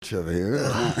over here.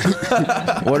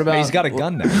 What about? He's got a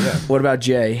gun now. Yeah. What about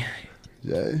Jay?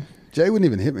 Jay wouldn't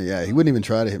even hit me. Yeah, he wouldn't even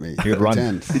try to hit me. He would run.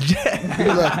 Pretend. He'd be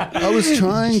like, I was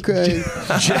trying, Craig.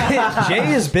 Jay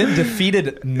has been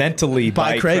defeated mentally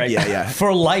by Craig, yeah.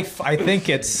 For life, I think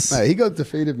it's Hey, he got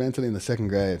defeated mentally in the second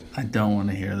grade. I don't want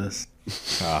to hear this.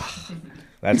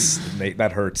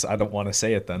 that hurts. I don't want to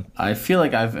say it then. I feel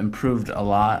like I've improved a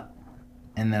lot,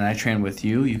 and then I train with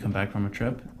you. You come back from a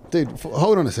trip. Dude,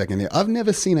 hold on a second here. I've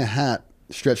never seen a hat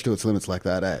stretched to its limits like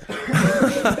that, eh?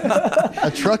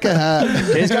 A trucker hat.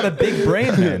 Jay's got a big brain,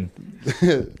 man.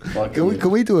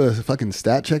 Can we do a fucking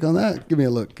stat check on that? Give me a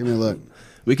look.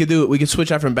 We could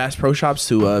switch out from Bass Pro Shops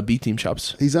to B Team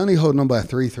Shops. He's only holding on by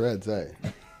 3 threads, eh?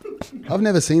 I've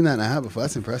never seen that in a hat before.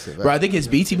 That's impressive. Eh? Bro, I think his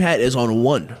B Team hat is on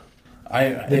one.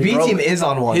 The B team is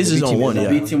on one. His The is B on team one, The yeah.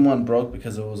 B team one broke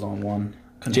because it was on one.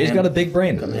 Jay's got a big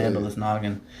brain. Couldn't handle this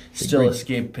noggin. Still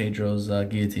escaped Pedro's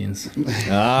guillotines.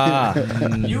 Well,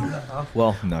 no, you still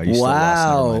lost. Never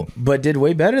Wow, mind. but did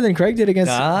way better than Craig did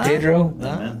against Pedro. Yeah,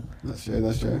 man. That's true.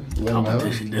 Let him have it.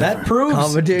 Competition That proves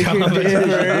Competition. competition.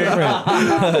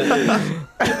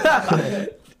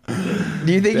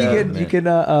 Do you think you can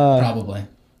Probably.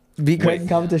 beat Craig in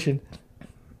competition?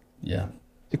 Yeah.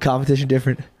 The competition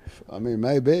different. I mean,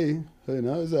 maybe. Who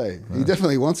knows, eh? He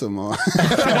definitely wants them more.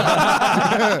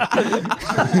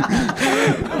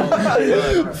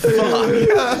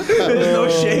 There's no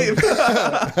shame.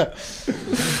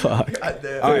 Fuck.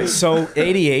 All right, so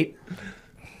 88.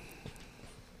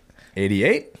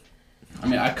 88? I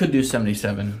mean, I could do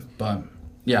 77, but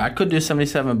yeah, I could do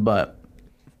 77, but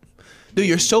Dude,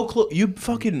 you're so close. You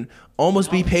fucking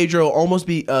almost beat Pedro, almost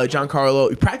beat Giancarlo.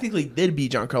 You practically did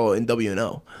beat Giancarlo in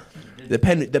WNO.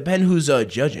 Depend who's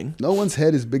judging. No one's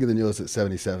head is bigger than yours at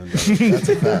 77. That's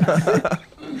a fact.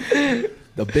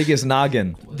 The biggest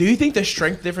noggin. Do you think the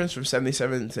strength difference from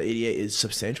 77 to 88 is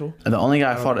substantial? the only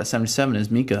guy I fought at 77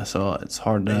 is Mika, so it's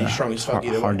hard to And he's strong as fuck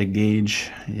either hard way. to gauge.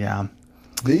 Yeah.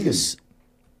 Vegan.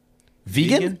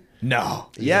 Vegan? No.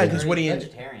 Yeah, because what he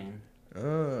Vegetarian.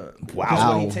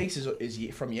 what he takes is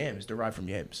from yams, derived from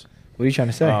yams. What are you trying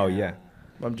to say? Oh, yeah.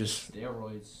 I'm just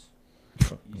Steroids.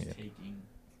 He's taking.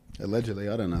 Allegedly,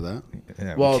 I don't know that.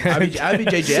 Yeah, well,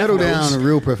 IBJJF Settle knows. down,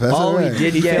 real professor. Oh, eh? he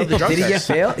He failed the drug Did he get test.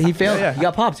 failed? He failed. Yeah. He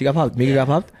got popped. He got popped. Mika got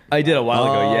popped. I did a while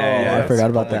ago. Yeah. I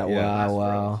forgot about that. Yeah.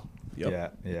 Wow.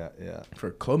 Yep. Yeah. For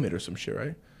Clomid or some shit,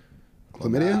 right?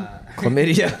 Chlamydia?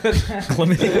 Chlamydia.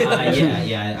 Chlamydia.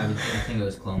 Yeah. I think it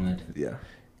was Clomid. Yeah.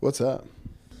 What's that?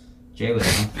 Jay would know.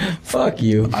 Fuck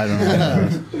you. I don't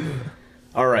know.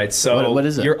 All right, so What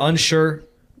is it? You're unsure.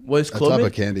 What is A type of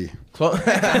Clomid? candy.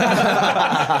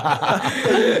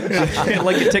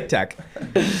 Like a Tic Tac.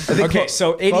 Okay,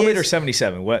 so 88 or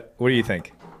 77? What do you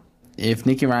think? If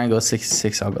Nicky Ryan goes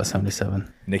 66, I'll go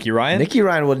 77. Nicky Ryan? Nicky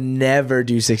Ryan will never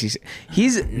do 66.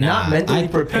 He's not mentally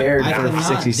prepared I for cannot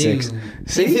 66. do-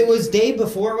 See? If it was day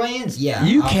before weigh-ins, yeah.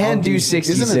 You I'll can do Isn't it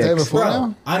the day 66. before Bro,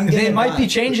 now? I'm gonna They might be buy-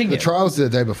 changing The it. trials the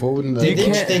day before, wouldn't they?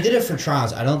 They did it for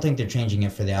trials. I don't think they're changing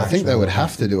it for the I actual. think they would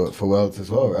have to do it for Worlds as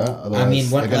well, right? I mean,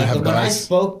 Otherwise, what, they're gonna like, have when I guys.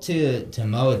 spoke to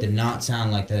Mo, it did not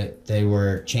sound like that they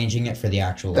were changing it for the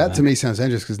actual. That to event. me sounds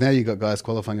dangerous because now you got guys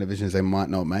qualifying divisions they might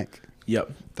not make.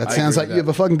 Yep. That I sounds agree like with you have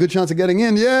a fucking good chance of getting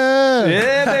in. Yeah.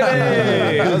 Yeah,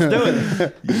 baby.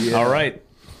 Let's do it. All right.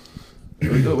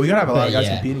 We gotta have a lot But of guys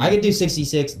yeah, competing. I could do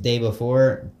 66 day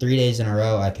before, 3 days in a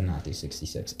row. I cannot do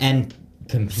 66 and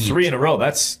compete. 3 in a row.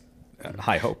 That's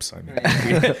high hopes. I mean,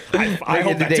 I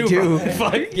hope the that day too. two. Bro.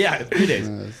 Fuck, yeah, 3 days.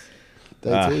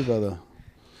 Day two, brother.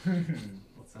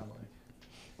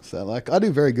 What's that like? I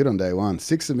do very good on day one.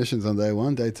 6 submissions on day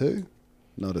one. Day two,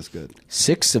 not as good.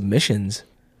 6 submissions.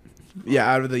 Yeah,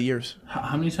 out of the years.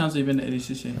 How many times have you been to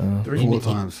ADCC? 3. 4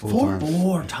 times. 4 times.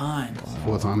 4 times.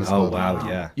 4 times. Oh wow,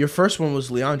 yeah. Your first one was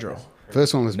Leandro.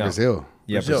 First one was No. Brazil.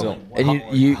 Yeah, Brazil. Brazil.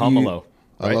 And you Homolo.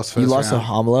 I Right. lost first You lost to round.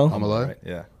 Homolo? Homolo. Right,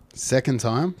 yeah. Second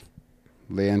time,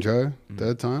 Leandro.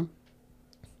 Third time,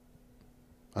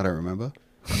 I don't remember.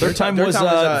 Third time Third was time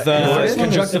was, the First one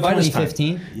was conjunctivitis time.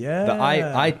 2015. Yeah.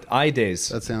 The eye days.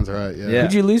 That sounds right. Yeah. Yeah.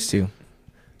 Who'd you lose to?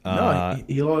 No,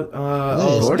 he lost.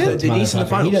 Gordon? Denise in the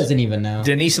finals. He doesn't even know.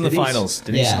 Denise in the Denise. finals.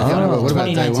 Denise Yeah. in the Yeah, finals. but what about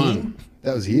day 2019? one?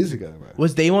 That was years ago, bro.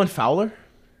 Was day one Fowler?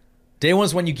 Day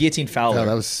one's when you guillotine Fowler. Oh,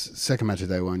 that was second match of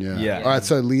day one. Yeah. Yeah. All right.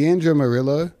 So Leandro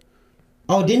Murillo,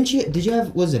 Oh, did you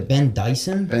have, was it Ben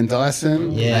Dyson? Ben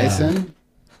Dyson, Yeah. Mason,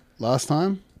 last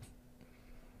time.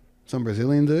 Some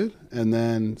Brazilian dude, and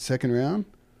then second round.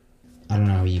 I don't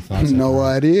know who you fought. so No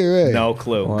far. idea. Eh? No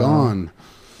clue. Gone.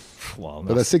 Well,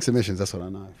 But that's 6 submissions. That's what I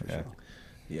know. For Yeah. sure.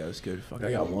 Yeah, it was good. Fuck,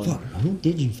 I got one. Fuck, who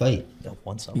did you fight?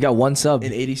 You got 1 sub.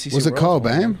 In ADCC. Was it Worlds. Carl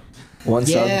Bame? 1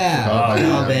 sub. Yeah. Oh,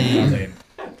 yeah. Oh, man.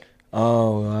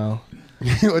 Oh, wow.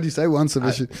 What'd you say? 1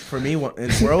 submission. For me, in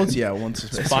Worlds, yeah, one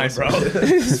suspension. fine, bro.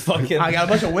 It's fucking. I got a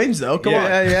bunch of wins though. Come on. a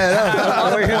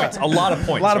lot of points. A lot of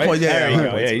points. A lot of right? points, yeah, There yeah, you a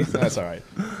lot go. of Yeah, that's all right.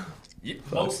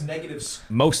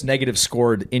 Most negatives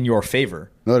scored in your favor.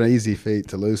 Not an easy feat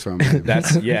to lose from.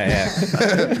 That's yeah.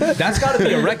 That's got to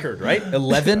be a record, right?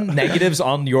 11 negatives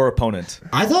on your opponent.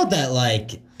 I thought that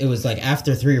like it was like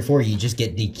after 3 or 4 you just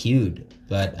get DQ'd,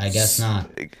 but I guess not.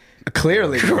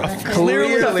 Clearly.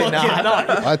 Clearly fucking not.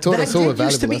 I taught us all a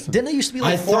valuable lesson. Didn't it used to be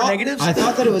like I 4 thought, negatives? I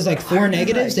thought that it was like 4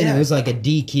 negatives and it was like a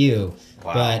DQ,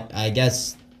 but I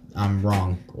guess I'm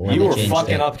wrong. Or You they were changed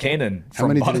fucking it. up Kanan. How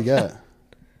many did he get?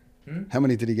 How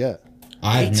many did he get?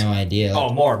 I have no idea.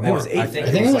 Oh, more. was 8. I think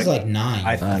I think it was like 9.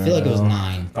 I I feel like it was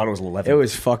 9. thought it was 11. It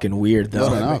was fucking weird, though.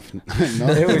 Not enough. No.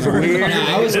 It was weird. No,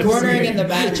 I was cornering in the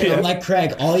match, and I'm like,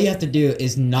 Craig, all you have to do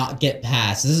is not get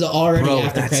past. This is already Bro,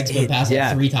 after that's Craig's been it. past like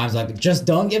Yeah. 3 times. Like, just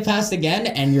don't get past again,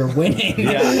 and you're winning.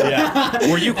 Yeah.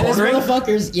 Were you And those cornering?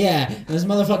 motherfuckers, those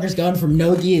motherfuckers going from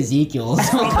Nogi Ezekiel.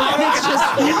 So it's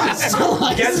just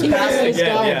slicing past this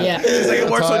again, guy. yeah. It's like it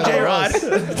works on J Rod.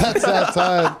 That's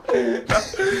outside.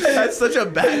 That's such a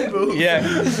bad move. Yeah.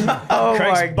 Oh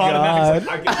my god.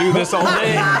 I can do this all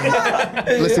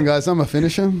day. Listen, guys, I'm a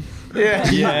finisher.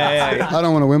 Yeah. I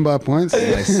don't want to win by points.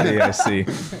 I see.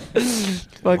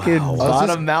 Fucking Wow.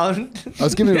 bottom mountain. I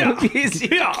was giving him,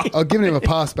 Yeah. I was giving him a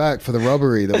pass back for the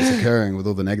robbery that was occurring with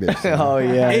all the negatives. Oh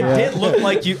yeah. It yeah. did look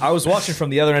like you. I was watching from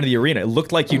the other end of the arena. It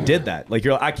looked like you did that. Like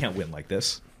you're like, I can't win like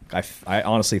this. I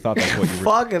honestly thought that's what you were.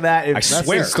 Fuck that. If I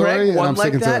swear. the story, Craig and won I'm like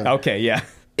sticking to that, it. Okay, yeah.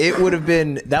 it would have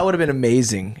been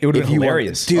amazing. It would've if been you won.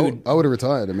 hilarious. dude. I would have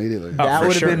retired immediately. Oh, that for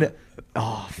would have sure. been.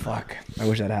 Oh fuck! I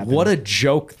wish that happened. What a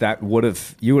joke that would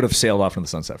have. You would have sailed off in the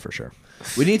sunset for sure.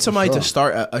 We need somebody Sure. to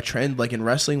start a trend like in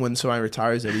wrestling. When somebody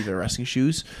retires, they leave their wrestling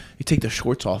shoes. You take the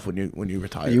shorts off when you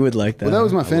retire. You would like that. Well, that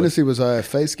was my fantasy. Was I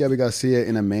face Gabby Garcia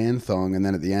in a man thong, and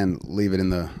then at the end leave it in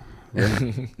the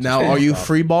ring? Now, are you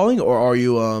free balling or are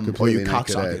you Completely naked,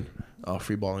 cocksocking? Oh,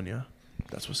 free balling, yeah.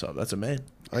 That's what's up. That's a man.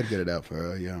 I'd get it out for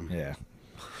her. Yeah. Yeah.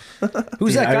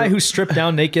 Who's that guy who stripped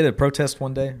down naked at protest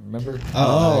one day? Remember?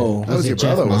 Oh. That was it your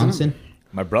Jeff brother, wasn't it? Monson?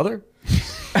 My brother?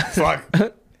 Fuck.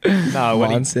 No,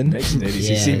 when Monson? Makes an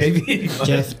ADCC, Yeah. maybe.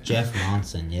 Jeff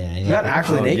Monson, yeah. He got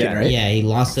actually Oh, naked, yeah. right? Yeah, he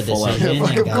lost the Full out. decision.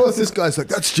 Like, and of got- course, this guy's like,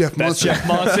 that's Jeff That's Monson. Jeff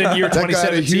Monson, year That guy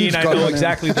had a 2017. huge I cock know on him.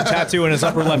 exactly the tattoo in his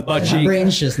upper left butt My cheek.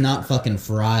 brain's just not fucking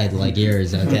fried like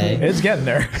yours, okay? It's getting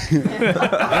there.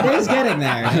 It is getting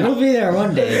there. It'll be there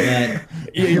one day,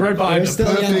 Yeah, you're right but behind we're him. still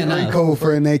young Perfect enough. recall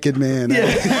for a naked man.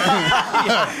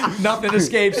 Nothing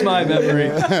escapes my memory.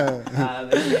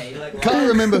 Can't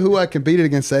remember who I competed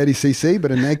against the ADCC,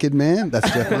 but a naked man, that's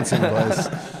Jeff Monson, boys.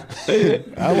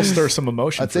 I will stir some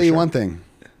emotion. I'll tell you one thing.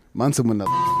 Monson wouldn't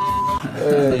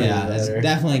have. Yeah, that's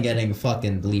definitely getting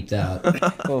fucking bleeped out.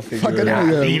 We'll Fuck, figure it out.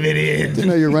 Leave it in. Didn't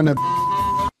know you're running.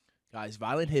 Guys,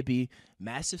 Violent Hippie,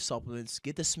 massive supplements.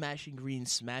 Get the smashing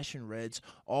greens, smashing reds,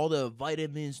 all the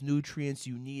vitamins, nutrients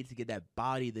you need to get that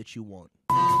body that you want.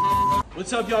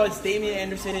 What's up, y'all? It's Damian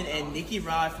Anderson and Nicky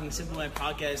Rod from the Simple Man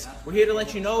Podcast. We're here to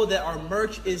let you know that our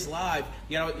merch is live.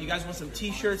 You guys want some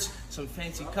t-shirts, some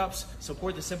fancy cups,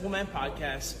 support the Simple Man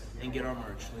Podcast, and get our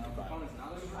merch. Link in bio.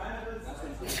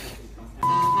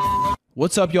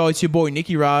 What's up, y'all? It's your boy,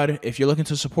 Nicky Rod. If you're looking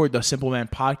to support the Simple Man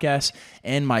Podcast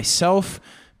and myself,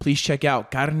 please check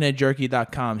out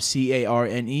carnejerky.com,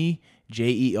 CarneJerky.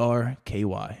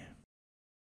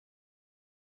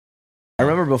 I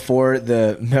remember before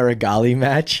the Marigali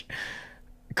match,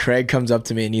 Craig comes up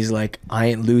to me and he's like, "I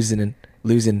ain't losing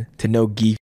to no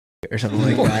geek." Or something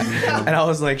like that. And I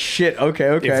was like, shit,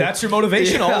 okay. If that's your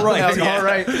motivation, Yeah, all right. I was like, all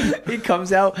right. He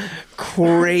comes out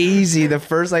crazy the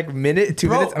first like minute, 2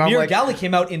 minutes, and I'm like, Galley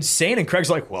came out insane, and Craig's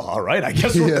like, well, all right, I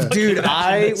guess we're Yeah. dude,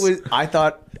 I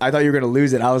thought you were gonna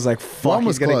lose it. I was like, fuck, One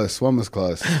was he's gonna, close. One was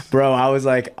close. bro. I was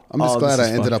like, I'm just oh, glad this I is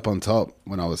ended fucked. up on top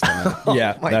when I was tired.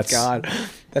 Yeah, Oh my that's god.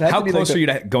 That had How to be close like are you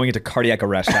to going into cardiac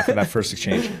arrest after that first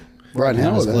exchange? Right now,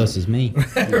 Not as or close as me.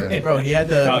 Bro, he had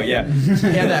the Oh yeah, he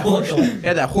had that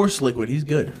horse liquid. He's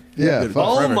good. Yeah, Good. fuck.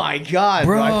 Oh Forever. my god,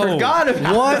 bro! I forgot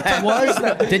about what that. was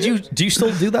that? Do you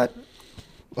still do that?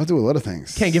 I do a lot of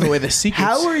things. Can't give away the secrets.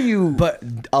 How are you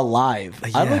alive?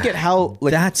 I don't get how.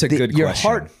 Like, That's a good your question.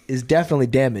 heart is definitely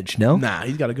damaged. No. Nah,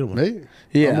 he's got a good one. Me?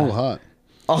 Yeah. I'm all hot.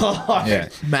 Oh, Yeah.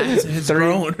 Matt, it's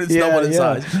grown. It's double in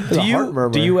size. Do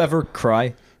you ever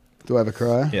cry? Do I ever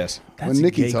cry? Yes. That's When a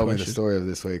Nicky gay told me the question. story of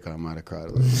this week, I might have cried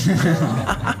a little.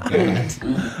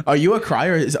 Are you a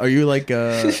crier? Are you like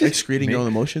excreting your own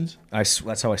emotions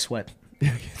That's how I sweat.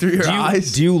 through your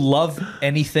eyes? Do you love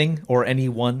anything or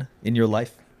anyone in your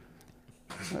life?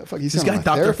 Fuck, you This sound guy like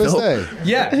Dr. therapist, Phil. eh?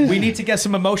 Yeah, we need to get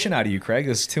some emotion out of you, Craig.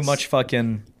 There's too much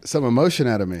fucking. Some emotion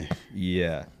out of me.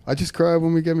 Yeah. I just cried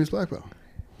when we gave me his black belt.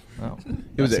 Oh,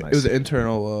 It was that's it was nice. an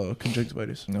internal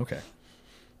conjunctivitis. Okay.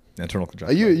 Internal Are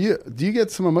conjunctivitis. do you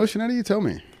get some emotion out of you? Tell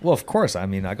me. Well, of course. I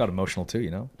mean, I got emotional too.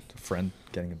 You know, a friend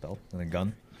getting a belt and a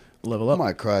gun. Level I up.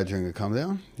 might cry during a come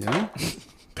down. You know.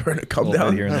 Turn it, come A little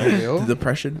down. bit here and there. Yo. The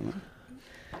depression.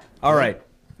 All right.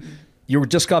 You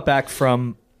just got back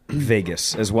from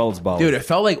Vegas as well as Bali. Dude, it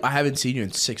felt like I haven't seen you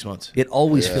in 6 months. it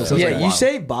always feels like Yeah, a you while.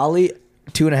 say Bali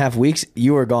 2.5 weeks.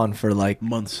 You were gone for like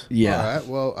Months. yeah. All right.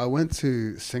 Well, I went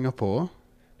to Singapore,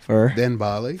 For then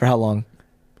Bali. how long?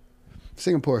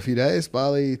 Singapore a few days,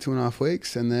 Bali 2.5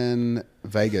 weeks, and then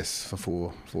Vegas for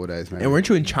four days, maybe. And weren't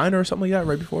you in China or something like that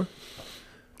right before?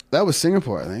 That was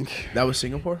Singapore, I think. That was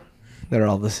Singapore? They're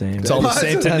all the same. It's all the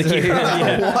same technique.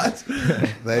 Yeah. What?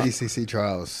 The ADCC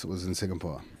trials was in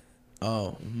Singapore.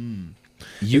 Oh.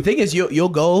 The thing is, you'll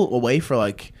go away for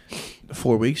like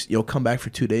 4 weeks. You'll come back for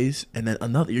 2 days, and then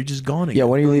another. You're just gone again. Yeah,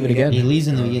 when are you leaving He again? leaves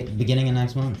in the beginning of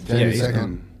next month. January he's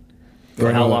 2nd.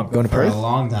 For how long? Going to For a Perth?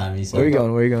 long time, he said. Where are you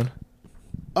going? Where are you going?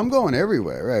 I'm going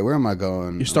everywhere. Right? Where am I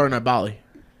going? You're starting at Bali.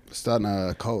 Starting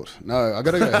a cult. No, I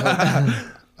gotta go.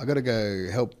 I gotta go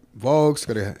help Vogues.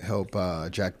 Gotta help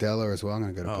Jack Della as well. I'm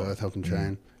gonna go to Perth, help him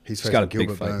train. He's He's got facing a big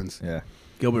Gilbert fight. Burns. Yeah.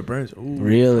 Gilbert Burns. Ooh.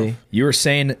 Really? You were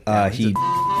saying he.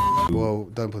 Well,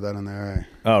 don't put that in there.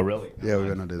 Right? Oh, really? Yeah, we're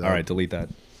gonna do that. All right, delete that.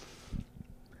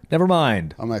 Never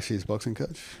mind. I'm actually his boxing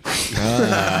coach. He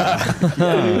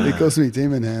calls me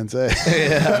demon hands. Eh?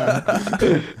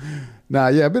 Nah,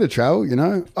 yeah, a bit of travel. You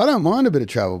know, I don't mind a bit of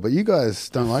travel, but you guys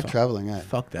don't like traveling, eh?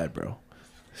 Fuck that, bro.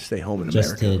 Stay home in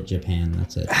Just America. to Japan.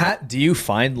 That's it. Do you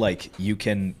find like you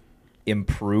can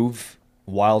improve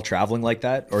while traveling like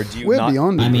that, or do you We're not?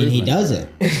 beyond. I mean, he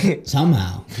improvement. does it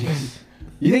somehow.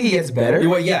 You think he gets better?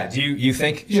 Well, yeah. Do you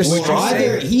think? Just Well, strong.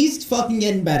 either he's fucking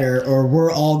getting better, or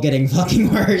we're all getting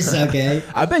fucking worse. Okay.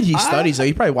 I bet he studies. Though.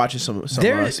 He probably watches some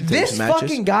This matches.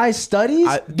 fucking guy studies.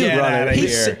 Dude, Get outta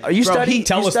he's- here. Are you Bro, studying?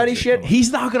 tell You us study the shit.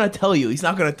 He's not gonna tell you. He's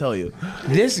not gonna tell you.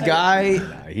 This guy,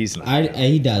 He's not.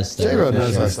 He does. Stuff, J-Rod for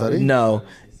knows sure. I study. no,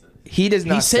 he does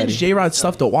not. He sends study. J-Rod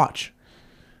stuff to watch.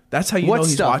 That's how you know What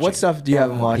he's stuff? watching. What stuff do you have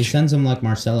him He watch? sends him like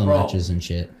Marcelo matches and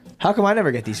shit. How come I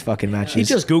never get these fucking matches? He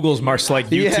just Googles like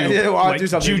YouTube. yeah, well, I'll like, do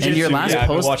something. jiu-jitsu. In your last Yeah, I've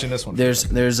been post, watching this one.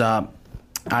 There's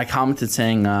I commented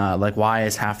saying like why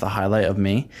is half the highlight of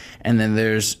me, and then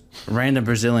there's random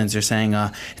Brazilians are saying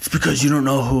it's because you don't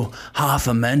know who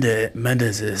Rafa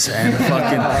Mendes is and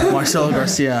fucking Marcelo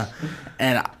Garcia,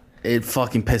 and it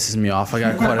fucking pisses me off. I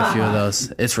got quite a few of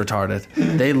those. It's retarded.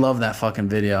 They love that fucking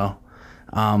video.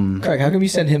 Craig, how come you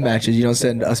send him matches? You don't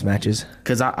send us matches.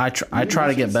 Because I try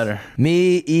to get better.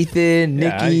 Me, Ethan,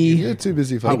 Nicky. You're too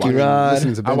busy fucking Rod.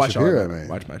 listening to I Ben watch all Shapiro, of mate.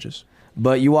 watch matches.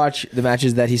 But you watch the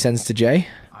matches that he sends to Jay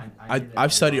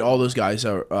I've studied all those guys.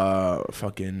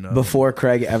 Fucking before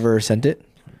Craig ever sent it.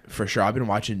 for sure. I've been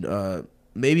watching.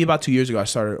 Maybe about 2 years ago, I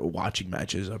started watching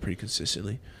matches pretty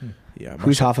consistently. Yeah,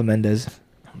 Who's Rafa Mendes?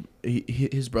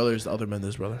 his brother is the other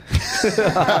Mendes brother.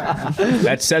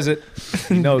 That says it.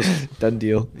 He knows. Done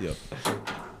deal. Yep.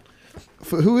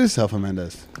 Who is Rafa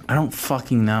Mendes? I don't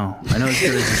fucking know. I know he's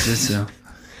good at jiu-jitsu.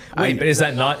 Wait, but is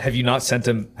that not? Have you not sent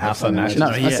him half a match? No,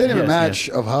 I sent him a match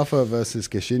of Hafa versus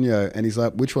Cashinho, and he's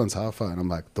like, "Which one's Hafa?" And I'm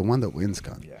like, "The one that wins,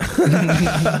 cunt."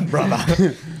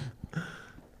 brother.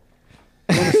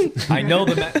 I know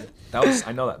the match.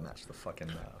 I know that match. The fucking.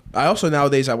 I also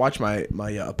nowadays I watch my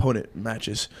opponent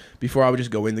matches. Before I would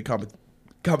just go in the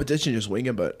competition just wing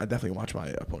it, but I definitely watch my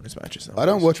opponent's matches now. I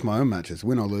don't watch my own matches,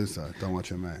 win or lose though. Don't watch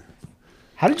them, mate.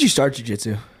 How did you start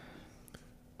jiu-jitsu?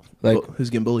 Like, Who's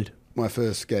getting bullied? My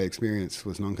first gay experience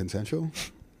was non-consensual.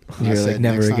 You're I like, said,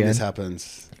 never next time again. this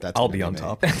happens, that's I'll gonna be on me."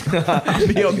 top.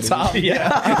 Be on top.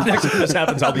 Yeah. Next time this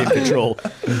happens, I'll be in control.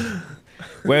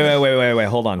 Wait.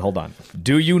 Hold on.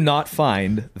 Do you not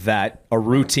find that a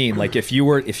routine, like if you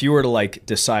were to like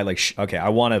decide like, okay, I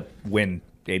want to win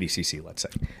ADCC, let's say.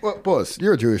 Well, boss,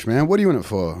 you're a Jewish man. What are you in it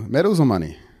for? Medals or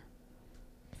money?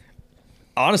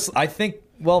 Honestly, I think,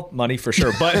 well, money for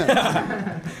sure, but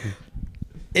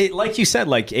it, like you said,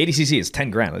 like ADCC is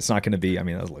 10 grand. It's not going to be, I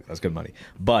mean, that's good money,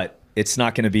 but it's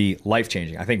not going to be life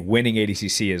changing. I think winning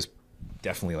ADCC is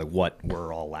definitely like what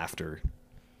we're all after,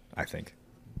 I think.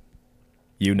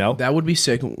 You know? That would be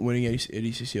sick winning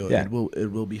ADCC. Yeah.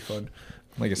 It will be fun.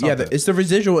 Like it's Yeah, not the- it's the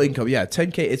residual income. Yeah,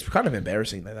 10K. It's kind of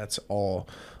embarrassing that that's all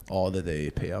that they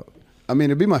pay out. I mean,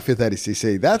 it'd be my 5th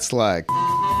ADCC. That's like,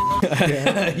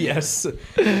 yes.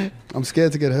 I'm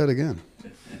scared to get hurt again.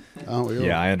 Aren't we all?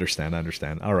 Yeah, I understand.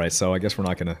 All right, so I guess we're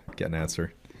not going to get an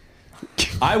answer.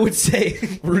 I would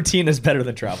say routine is better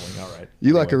than traveling. All right.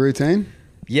 You like a routine?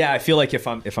 Yeah, I feel like if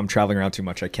I'm traveling around too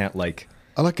much, I can't like.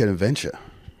 I like an adventure.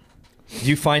 Do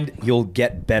you find you'll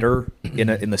get better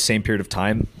in the same period of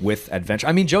time with adventure?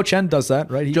 I mean, Joe Chen does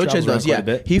that, right? He Joe travels Chen around does, quite yeah.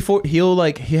 a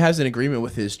bit. He has an agreement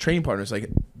with his training partners, like,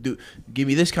 give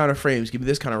me this kind of frames, give me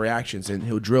this kind of reactions, and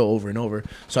he'll drill over and over.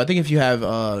 So I think if you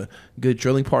have good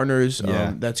drilling partners,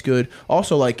 Yeah. that's good.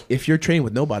 Also, like if you're training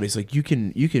with nobodies, like you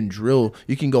can drill,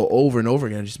 you can go over and over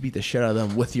again and just beat the shit out of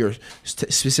them with your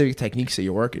specific techniques that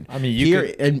you're working. I mean, you could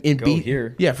in go B,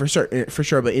 here. yeah, for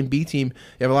sure. But in B team,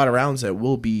 you have a lot of rounds that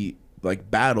will be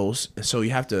like battles, so you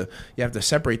have to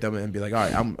separate them and be like, all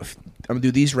right, I'm gonna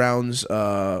do these rounds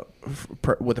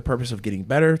with the purpose of getting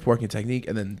better, working technique,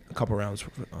 and then a couple rounds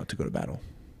to go to battle.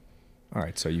 All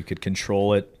right, so you could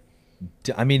control it.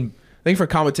 I mean, I think for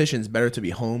competition, it's better to be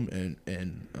home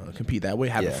and compete that way,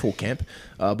 have a full camp.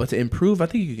 But to improve, I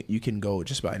think you can go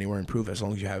just about anywhere and improve as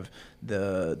long as you have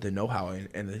the know-how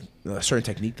and the certain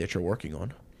technique that you're working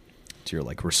on. so you're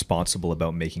like responsible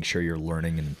about making sure you're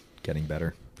learning and getting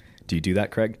better. Do you do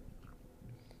that, Craig?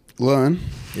 Learn.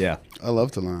 Yeah. I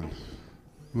love to learn.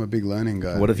 I'm a big learning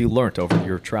guy. What have you learned over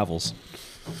your travels?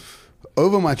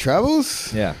 Over my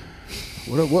travels? Yeah.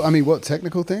 What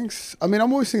technical things? I mean,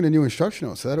 I'm always seeing a new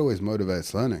instructional, so that always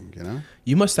motivates learning, you know?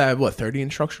 You must have, 30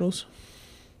 instructionals?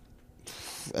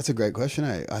 That's a great question,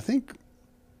 eh? I think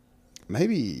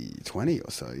maybe 20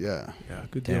 or so, yeah. Yeah,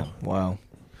 good deal. Damn. Wow.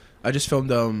 I just filmed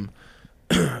 2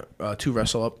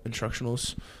 wrestle up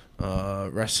instructionals.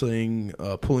 Wrestling,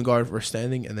 pulling guard versus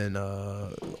standing, and then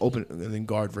open, and then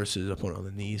guard versus opponent on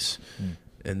the knees.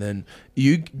 And then do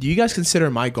you guys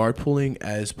consider my guard pulling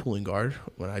as pulling guard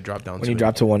when I drop down? When you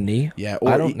drop to one knee? Yeah,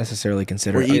 I don't necessarily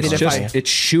consider or it. even It's if just it's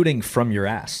shooting from your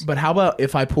ass. But how about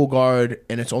if I pull guard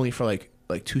and it's only for like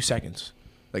 2 seconds?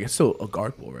 Like it's still a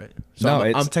guard pull, right? So No,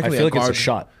 I'm I technically feel like guard, it's a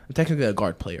shot. I'm technically a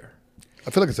guard player.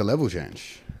 I feel like it's a level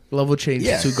change. Level change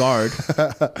to guard.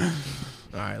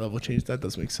 All right, level change. That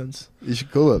does make sense. You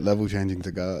should call it level changing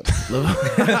to guard.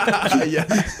 Yeah.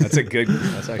 That's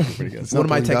actually pretty good. One of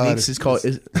my pulling guard, techniques is called.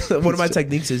 One of my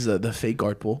techniques is the fake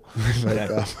guard pull.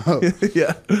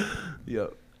 Yeah. Yeah.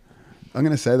 I'm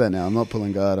going to say that now. I'm not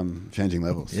pulling guard. I'm changing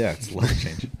levels. Yeah, it's level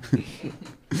change.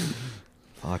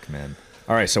 Fuck, man.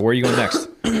 All right, so where are you going next?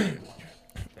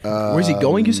 Where's he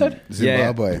going? You said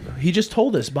Zimbabwe. he just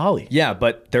told us Bali. Yeah,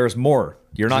 but there's more.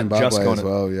 You're not Zimbabwe just going as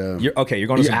well, yeah. You're going to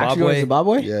You're actually going to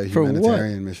Zimbabwe? Yeah, For what?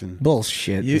 humanitarian mission.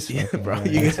 Bullshit. Bro.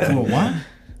 What?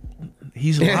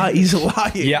 He's lying. He's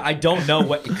lying. Yeah, I don't know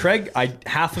what Craig.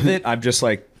 half of it. I'm just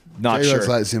like not J-Rod's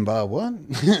sure. like, Zimbabwe, what?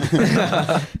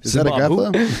 Is that a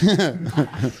grappler?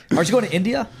 Aren't you going to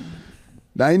India?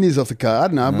 No, India's off the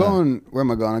card. No, I'm going, where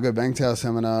am I going? I go Bangtao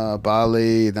seminar,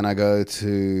 Bali, then I go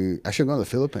to, actually I'm going to the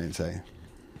Philippines, eh?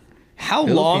 How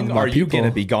Philippines, long my are you people. going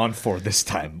to be gone for this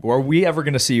time? Or are we ever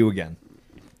going to see you again?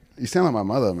 You sound like my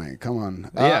mother, mate. Come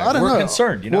on. Yeah, I don't we're know.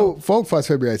 concerned, you know. Well, Folk fights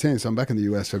February 18th, so I'm back in the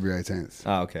US February 18th.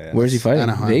 Oh, okay. Where's he fighting?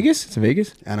 Anaheim. Vegas? It's in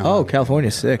Vegas? Anaheim. Oh,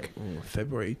 California's sick.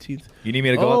 February 18th. You need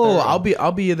me to go out there?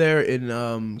 I'll be there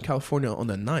in California on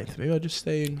the 9th. Maybe I'll just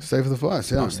stay in. Stay for the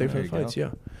fights, yeah. I'll stay for There the you fights. go.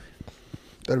 Yeah.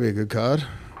 That'd be a good card.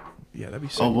 Yeah, that'd be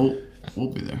sick. Oh, we'll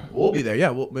be there. We'll be there.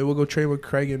 Yeah, maybe we'll go train with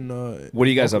Craig and. What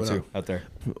are you guys up Walker. to out there?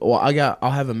 Well,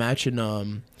 I'll have a match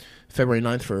in February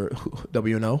 9th for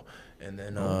WNO, and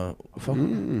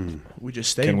then we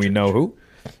just stay. Can we know who?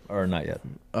 Or not yet?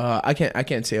 I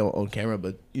can't say on camera,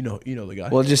 but you know the guy.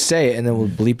 Well, just say it and then we'll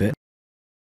bleep it.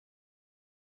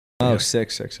 Oh,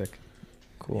 sick.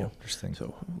 Cool. Yeah. Interesting.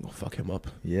 So we'll fuck him up.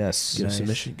 Yes.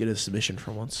 Get a submission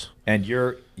for once. And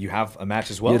you have a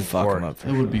match as well? You'd fuck him up.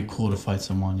 It would be cool to fight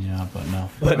someone, yeah, but no.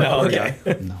 But no, okay.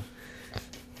 No.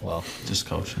 Well, Just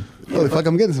coaching. Holy fuck,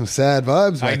 I'm getting some sad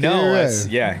vibes I back know. here, eh? It's,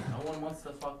 yeah. No one wants to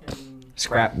fucking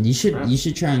Scrap. You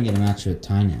should try and get a match with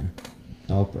Tynan,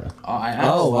 the Oprah. Oh, I asked.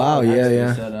 Oh, wow, I asked, yeah, they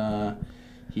yeah.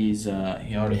 said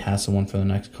he already has someone for the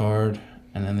next card,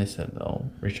 and then they said they'll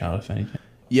reach out if anything.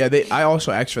 Yeah, I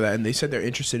also asked for that, and they said they're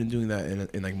interested in doing that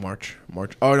in like March.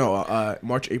 Oh no,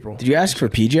 March, April. Did you ask for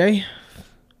PJ?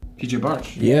 PJ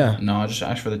Barch. Yeah. No, I just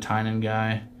asked for the Tynan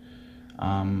guy.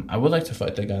 I would like to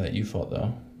fight the guy that you fought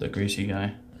though, the greasy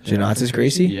guy. Janatis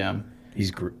Gracie? Yeah,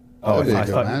 He's That'd be a I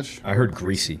good thought match. I heard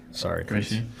greasy. Sorry.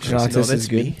 greasy. Janatis No, is that's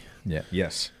good. me. Yeah.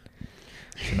 Yes.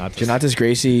 Janatis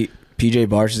Gracie, PJ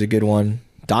Barch is a good one.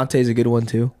 Dante's a good one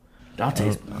too.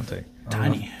 Dante's Dante.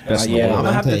 tiny. Best in the yeah. world. I'm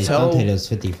gonna have to tell. Dante does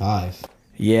 55.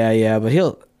 Yeah, but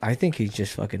I think he's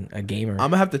just fucking a gamer.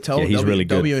 I'm gonna have to tell Yeah, he's really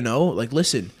good. WNO, like,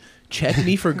 listen, check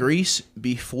me for grease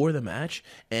before the match,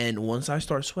 and once I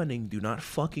start sweating, do not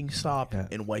fucking stop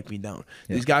and wipe me down.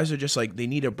 These guys are just like, they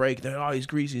need a break. They're he's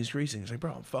greasy. It's like,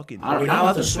 bro, I'm fucking. I don't You're know not allowed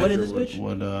if to the sweat in this Fedor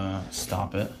bitch. would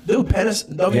stop it. Dude, Penna's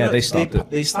WNO, Yeah, they stopped it.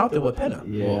 They stopped it with Penna.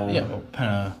 Well, yeah, but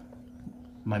Penna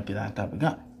might be that type of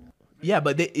guy. Yeah,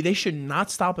 but they should not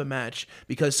stop a match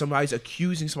because somebody's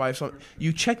accusing somebody of something.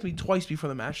 You checked me twice before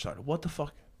the match started. What the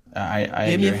fuck? I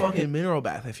Give me a agree. fucking mineral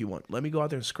bath if you want. Let me go out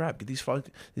there and scrap. Get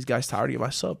these guys tired of my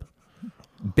sub.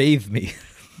 Bathe me.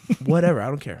 Whatever, I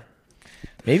don't care.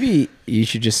 Maybe you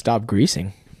should just stop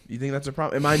greasing. You think that's a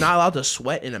problem? Am I not allowed to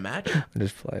sweat in a match? I'm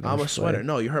just playing. I'm a sweater.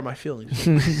 No, you hurt my feelings.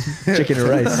 Chicken and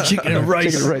rice. Chicken and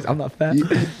rice. Chicken and rice. I'm not fat.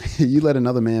 You let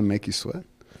another man make you sweat?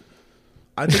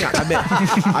 I think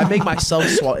I make myself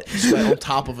sweat on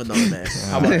top of another man.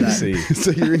 How about that? See. So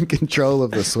you're in control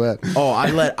of the sweat. Oh, I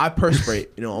perspirate,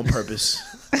 on purpose.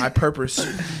 I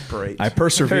perspirate. I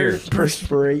persevere.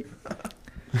 Perspirate.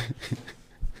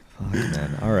 Fuck,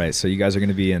 man. All right, so you guys are going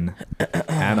to be in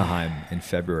Anaheim in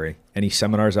February. Any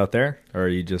seminars out there, or are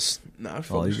you just Nah,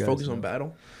 all you focus guys on know?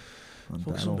 battle.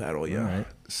 Focus on battle, yeah. All right.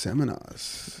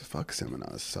 Seminars. Fuck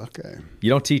seminars. Okay. You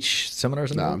don't teach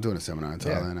seminars No, anymore? I'm doing a seminar in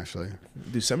Thailand, actually.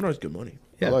 Dude, seminars good money.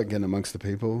 Yeah. I like getting amongst the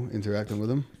people, interacting with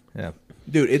them. Yeah.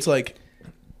 Dude, it's like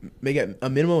make it a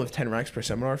minimum of 10 racks per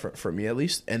seminar for me at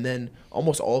least, and then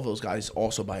almost all of those guys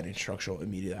also buy an instructional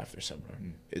immediately after seminar.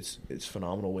 It's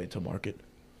phenomenal way to market.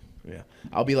 Yeah,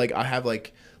 I'll be like, I have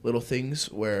like little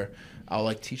things where I'll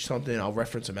like teach something, I'll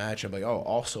reference a match, I'm like, oh,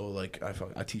 also like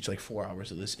I teach like 4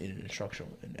 hours of this in an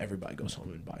instructional, and everybody goes home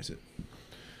and buys it.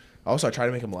 Also, I try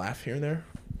to make them laugh here and there,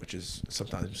 which is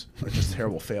sometimes just a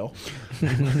terrible fail.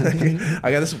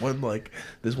 I got this one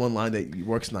line that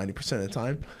works 90% of the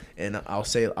time, and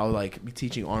I'll like be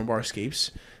teaching armbar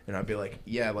escapes, and I'll be like,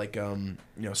 yeah, like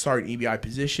start in EBI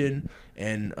position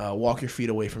and walk your feet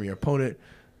away from your opponent,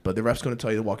 but the ref's going to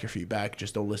tell you to walk your feet back.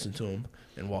 Just don't listen to him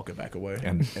and walk it back away.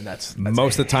 And that's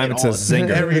most of the time it's a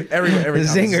zinger. Every time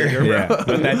it's a zinger, yeah.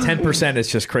 But that 10% is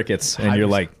just crickets, and you're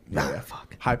like,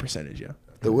 fuck. High percentage, yeah.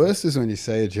 The worst is when you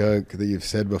say a joke that you've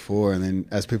said before, and then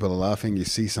as people are laughing, you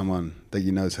see someone that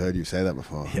you know's heard you say that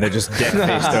before. They're just dead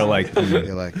faced. They're like,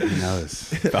 you're like, he knows.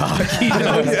 Fuck, he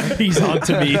knows. He's on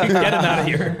to me. Get him out of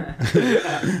here.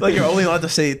 Like you're only allowed to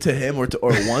say it to him or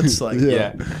once. Like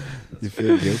yeah. You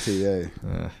feel guilty,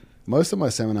 yeah. Most of my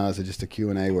seminars are just a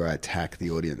Q&A where I attack the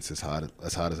audience as hard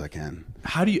as I can.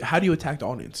 How do you attack the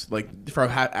audience? Like for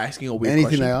asking a weird Anything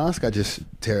question? they ask, I just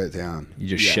tear it down. You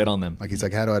just shit on them. Like he's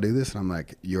like, how do I do this? And I'm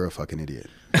like, you're a fucking idiot.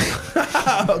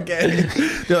 Okay.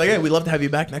 They're like, hey, we'd love to have you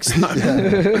back next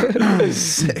time.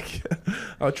 Sick.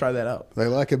 I'll try that out. They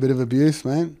like a bit of abuse,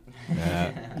 man.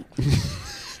 Yeah.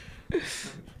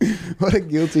 What a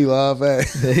guilty laugh, eh?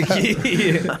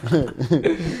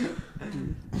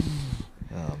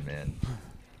 Oh man.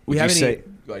 We have say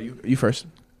you first.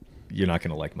 you're not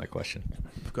gonna like my question.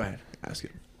 Go ahead. Ask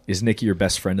it. Is Nicky your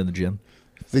best friend in the gym?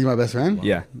 Think my best friend?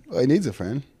 Yeah. Well, he needs a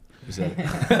friend. Is that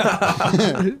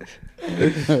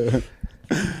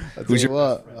Who's your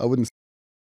what? I wouldn't.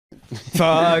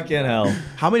 fucking hell?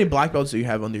 How many black belts do you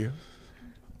have under you?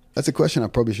 That's a question I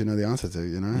probably should know the answer to.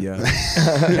 You know? Yeah.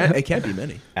 It can't be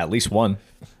many. At least one.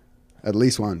 At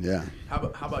least one. Yeah. How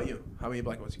about you? How many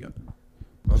black belts you got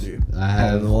under you? I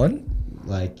have one.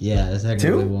 like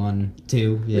technically 1,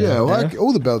 2. Yeah. Yeah. Like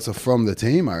all the belts are from the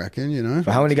team. I reckon. You know.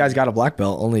 But how many guys got a black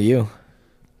belt? Only you.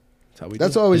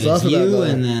 That's what I always It's laugh about. you though.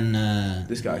 and then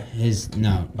This guy. he's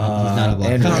not a black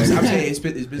Andrew. belt. I'm saying his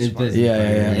business partner. Yeah,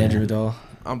 Andrew Vidal.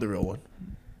 I'm the real one.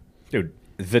 Dude,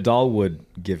 Vidal would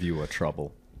give you a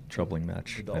troubling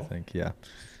match, I think. Yeah.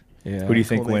 Yeah. Who do you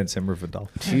think Cool name. wins, him or Vidal?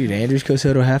 Dude, Andrew's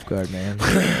Kosoto half guard, man.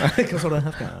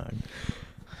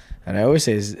 And I always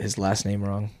say his last name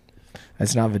wrong.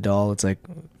 It's not Vidal. It's like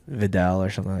Vidal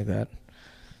or something like that.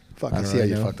 Fuck, I I don't see how really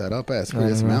you know. fucked that up. It's I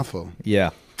don't a know. mouthful.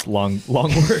 Yeah. Long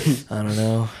word. I don't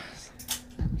know.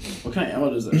 What kind of ammo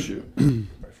does that shoot?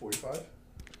 45.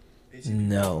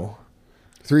 No.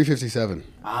 357.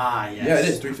 Ah, yes. Yeah, it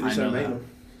is I 357 know Magnum.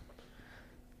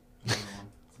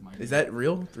 Is that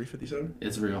real? 357?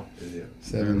 It's real. Yeah.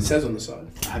 7. It says on the side.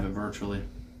 I have it virtually.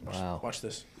 Wow. Watch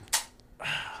this.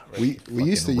 We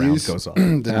used to Fucking round use. goes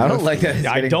on. the I don't Nerf- like that. It's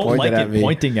I getting don't pointed like at it me.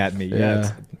 pointing at me. Yeah. Yeah.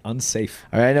 It's unsafe.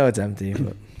 All right, I know it's empty.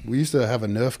 But We used to have a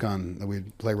Nerf gun that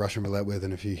we'd play Russian roulette with,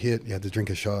 and if you hit, you had to drink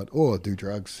a shot or do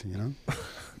drugs. You know.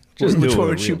 Just Which do one a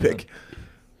would you real pick?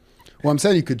 Well, I'm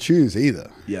saying you could choose either.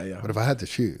 Yeah, yeah. But if I had to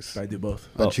choose, I do both.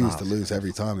 I'd choose to lose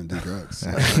every time and do drugs.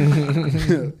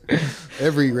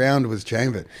 Every round was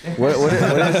chambered. what is?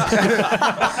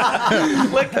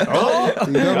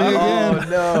 You got me again.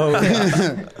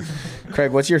 no.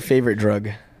 Craig, what's your favorite drug?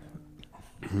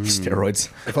 Steroids.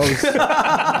 If I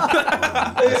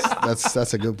was,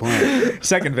 that's a good point.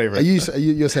 Second favorite.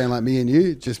 You're saying like me and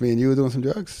you, just me and you were doing some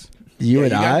drugs? You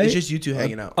and I? It's just you two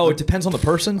hanging out. Oh, it depends on the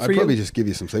person I'd for probably you? just give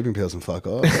you some sleeping pills and fuck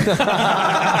off.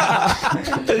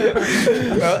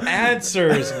 Well,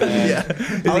 answers, man. Yeah.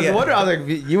 I was wondering, I was like,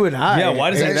 you and I. Yeah, why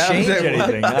does that change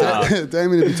anything?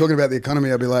 Damien would be talking about the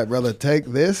economy. I'd be like, brother, take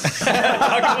this.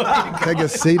 Take a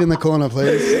seat in the corner,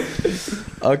 please.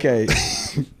 Okay.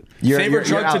 Favorite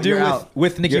drug out, to do you're out.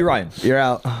 with Nicky You're- Ryan? You're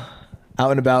out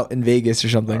and about in Vegas or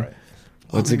something. All right.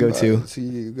 What's it go to? So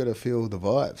you got to feel the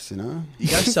vibes, you know? You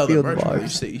guys sell the Field merch, bro.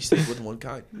 vibes. You stay with one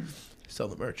kind. Sell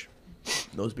the merch.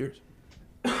 Those beers.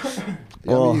 Yeah, I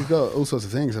Well- mean, you've got all sorts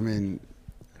of things. I mean,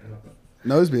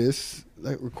 nose beers,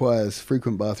 that requires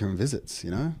frequent bathroom visits,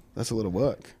 you know? That's a lot of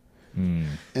work.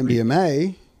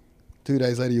 MDMA, 2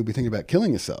 days later, you'll be thinking about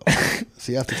killing yourself.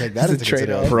 So you have to take that It's a into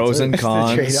trade-off. consideration. Pros and It's the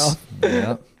cons. trade-off.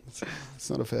 Yeah. It's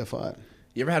not a fair fight.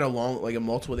 You ever had a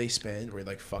multiple day span where you're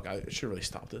like, fuck, I should really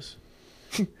stop this?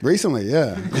 Recently,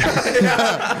 yeah.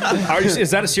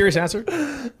 Is that a serious answer?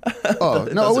 Oh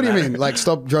no, what do you mean? Like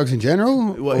stop drugs in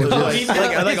general? What, Or like, just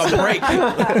like a break,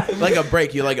 like a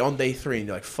break. You're like on day 3, and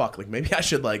you're like, "Fuck!" Like maybe I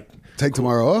should like take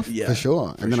tomorrow off? Yeah, for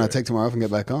sure. for And then I sure. take tomorrow off and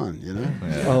get back on. You know,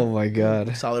 Oh my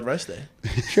god. solid rest day.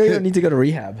 Sure, you don't need to go to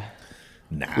rehab.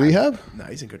 Nah. rehab? Nah,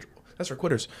 he's in control. That's for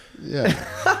quitters. Yeah.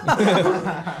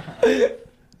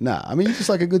 Nah, I mean you just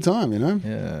like a good time, you know.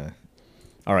 Yeah.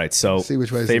 All right. So See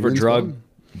which way is the favorite wind's drug blowing?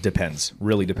 depends.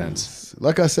 Really depends.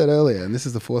 Like I said earlier, and this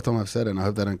is the 4th time I've said it, and I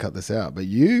hope they don't cut this out. But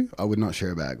you, I would not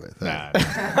share a bag with. Nah.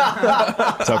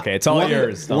 It's okay. It's all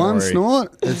yours. Don't One worry.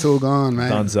 snort, it's all gone,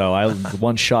 man. Dunzo.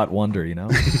 One shot wonder. You know.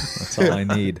 That's all I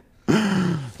need.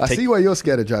 I see why you're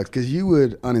scared of drugs, because you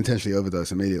would unintentionally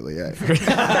overdose immediately. Eh?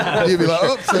 You'd be like,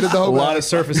 oh, so did the A whole lot bag. of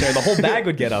surface area. The whole bag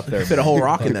would get up there. Fit a whole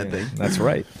rock in that thing. That's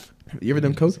right. You ever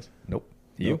done coke? Nope.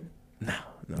 You?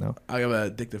 No. I have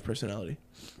an addictive personality.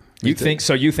 You think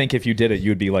so? You think if you did it,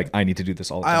 you'd be like, I need to do this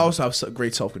all the I time. also have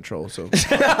great self control, so that's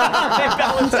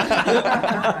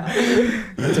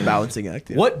a balancing act.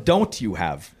 Yeah. What don't you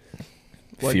have?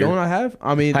 What Fear. don't I have?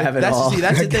 I mean, I have it that's all. see,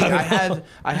 that's the thing.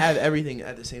 I have everything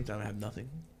at the same time. I have nothing.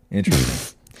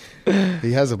 Interesting.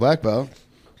 He has a black belt.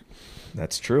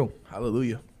 That's true.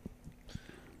 Hallelujah.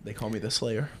 They call me the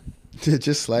Slayer.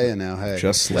 Just Slayer now, hey.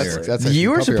 Just Slayer. That's You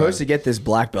were actually supposed to copyright. get this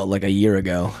black belt like a year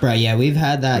ago. Bro, yeah, we've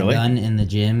had that Really? gun in the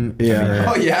gym Yeah. for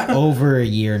Oh, yeah? over a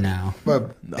year now.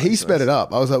 But he Nice, sped nice. it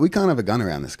up. I was like, we can't have a gun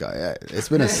around this guy. Yeah, it's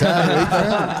been a sad week for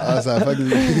him. I was like, fucking,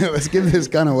 let's give this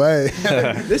gun away.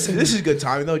 This is good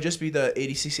timing though. Just be the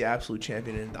ADCC absolute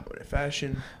champion in dominant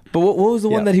fashion. But what was the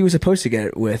one Yeah. that he was supposed to get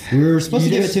it with? We were supposed to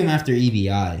give it to him after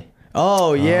EBI.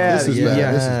 Oh yeah, This is yeah, better.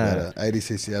 yeah. This is better.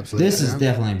 ADCC absolutely. This is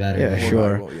definitely better. Yeah,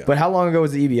 sure. Well, yeah. But how long ago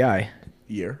was the EBI?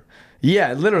 Year.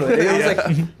 Yeah, literally. It was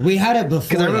like We had it before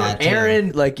because I remember that. too.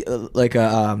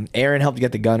 Aaron, Aaron helped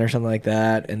get the gun or something like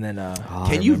that, and then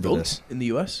Can you remember vote this. in the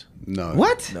U.S.? No.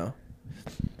 what? No.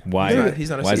 Why? He's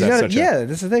not a Why is He's that not- such yeah, a?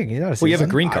 that's the thing. He's not a Well, you have a citizen.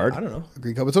 green card. I don't know.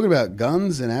 Green card. We're talking about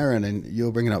guns and Aaron, and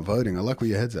you're bringing up voting. I like where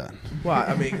your head's at. Well,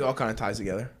 I mean, it all kind of ties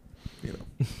together. You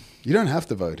know. You don't have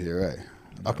to vote here, eh?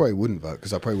 I probably wouldn't vote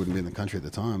because I probably wouldn't be in the country at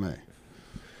the time, eh?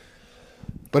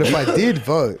 But if I did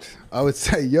vote, I would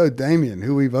say, yo, Damien,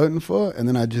 who are we voting for? And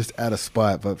then I'd just out of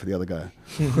spite vote for the other guy.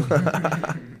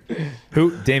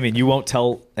 Who, Damien? You won't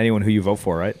tell anyone who you vote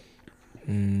for, right?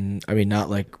 I mean, not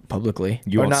like publicly.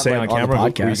 You Or won't not, say like, on camera the who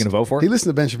you're podcast. going to vote for. He listened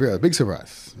to Ben Shapiro. Big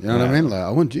surprise. You know what I Yeah. mean? Like, I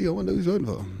wonder who he's voting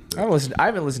for. I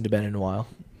haven't listened to Ben in a while.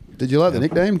 Did you like the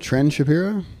nickname, Trend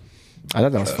Shapiro? I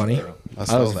thought that was funny. I That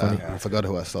stole was that. funny. I forgot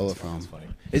who I stole it from.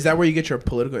 Is that where you get your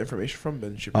political information from,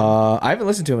 Ben Shapiro? I haven't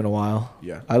listened to him in a while.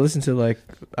 Yeah. I listen to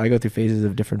I go through phases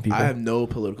of different people. I have no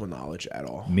political knowledge at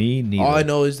all. Me neither. All I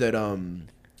know is that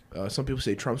some people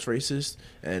say Trump's racist,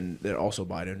 and that also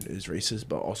Biden is racist,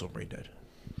 but also brain dead.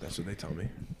 That's what they tell me.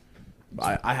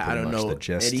 But I Pretty don't much know the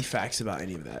gist. any facts about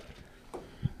any of that.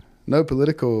 No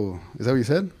political. Is that what you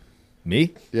said?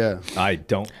 Me? Yeah. I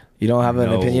don't. You don't have an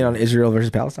No. opinion on Israel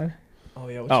versus Palestine? Oh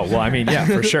yeah. Oh well, I mean, yeah,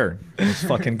 for sure. Let's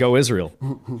fucking go Israel.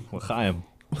 L'chaim.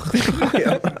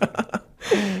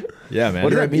 Yeah, man. What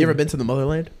does that mean? You ever been to the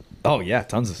motherland? Oh yeah,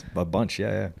 a bunch.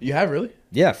 Yeah. You have really?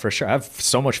 Yeah, for sure. I have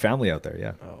so much family out there.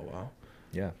 Yeah, Oh wow.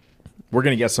 yeah. We're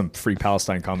gonna get some free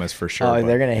Palestine comments for sure. Oh, but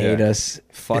they're gonna hate yeah. us.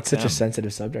 Fuck it's such them. a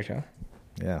sensitive subject, huh?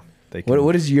 Yeah. They can,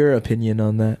 What is your opinion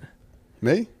on that?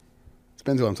 Me?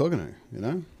 Depends who I'm talking to, you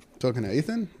know? Talking to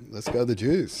Ethan? Let's go the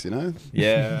Jews, you know?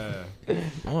 Yeah.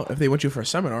 Well, if they want you for a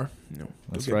seminar,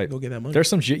 That's go right. Go get that money. There's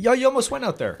some. Yo, you almost went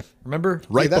out there. Remember?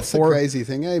 Right Hey, that's before. the crazy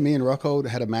thing, eh? Me and Rockhold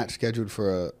had a match scheduled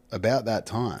for about that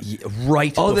time.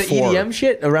 Right. Oh, before. the EDM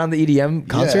shit around the EDM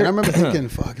concert. Yeah, and I remember thinking,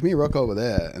 fuck, me and Rockhold were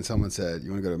there, and someone said, you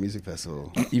want to go to a music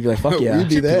festival? You'd be like, fuck yeah. We'd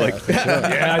be there. Like, for sure.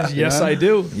 yeah. Yes, know? I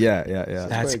do. Yeah. Yeah. Yeah.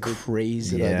 That's Good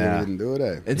crazy. idea we didn't do it,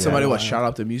 eh? and somebody shot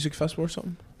up the music festival or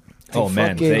something. Oh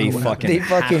man, they fucking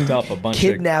hacked up a bunch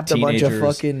kidnapped of a bunch of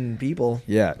teenagers. fucking people.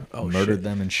 Yeah. Oh, murdered shit.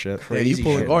 them and shit. Yeah, you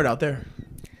pulling guard out there.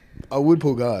 I would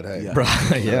pull guard, hey. Yeah. Bro,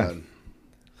 Pull yeah. guard.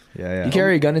 Yeah. You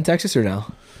carry a gun in Texas or no?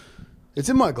 It's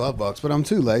in my glove box, but I'm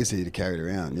too lazy to carry it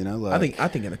around, you know? Like, I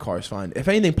think in the car is fine. If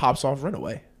anything pops off, run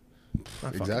away. Not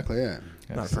fucking- exactly, yeah.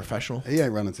 Not a professional. He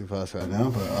ain't running too fast right now,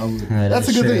 but I would. That That's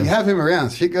a is good true. thing. You have him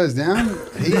around. Shit goes down.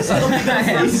 He's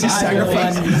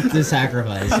The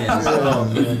sacrifice. Yeah.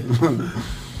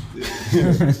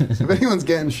 if anyone's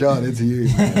getting shot, it's you.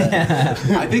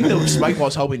 I think the spike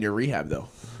ball's helping your rehab though.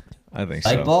 I think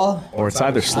Spike so. ball? Or it's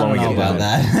either I don't slowing know it about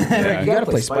down. that. You gotta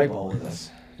play spike ball with us.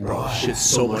 Bro, shit's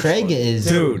so much Craig fun. is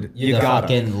Dude, you the gotta.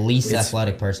 fucking least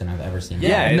athletic person I've ever seen.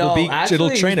 Yeah, it'll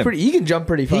train him. He can jump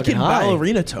pretty He fucking can high.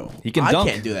 ballerina toe. He can I dunk.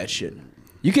 can't do that shit.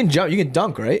 You can jump. You can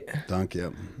dunk, right? Dunk,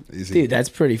 yep. Easy. Dude, that's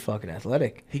pretty fucking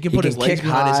athletic. He can put his legs kick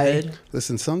behind his high. head.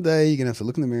 Listen, someday you're going to have to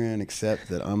look in the mirror and accept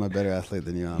that I'm a better athlete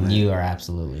than you are, man. You are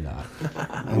absolutely not.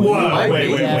 Whoa,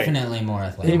 wait. Definitely more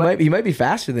athletic. He might be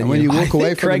faster than And when you. you walk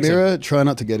away from the Craig's a- mirror, try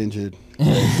not to get injured.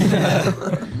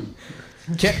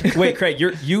 Wait, Craig,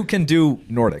 you can do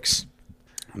Nordics.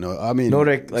 No, I mean...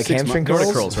 Nordic, like 6 hamstring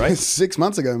months- curls, right? 6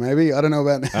 months ago, maybe. I don't know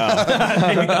about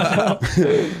now.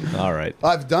 All right.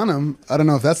 I've done them. I don't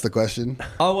know if that's the question.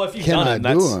 Oh, well, if you've Can done I it, do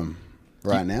that's... them?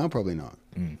 Right now, probably not.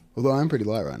 Although I'm pretty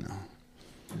light right now.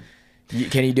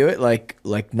 Can you do it like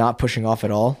not pushing off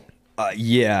at all?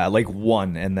 Yeah, like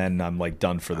one, and then I'm like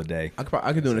done for the day. I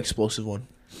could do an explosive one.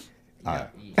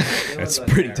 That's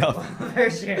pretty tough.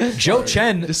 Joe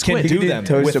Chen can quit. do You them can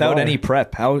toast a without bar. any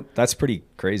prep. That's pretty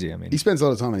crazy. I mean, He spends a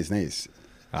lot of time on his knees,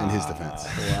 in his defense.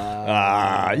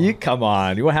 you come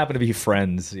on. You happen to be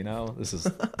friends, you know? This is...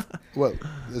 Well,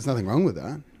 there's nothing wrong with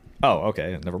that. Oh,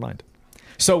 okay. Never mind.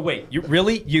 So wait,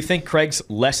 you think Craig's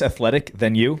less athletic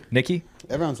than you, Nicky?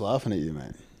 Everyone's laughing at you,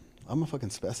 mate. I'm a fucking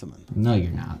specimen. No,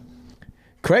 you're not.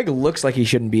 Craig looks like he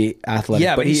shouldn't be athletic,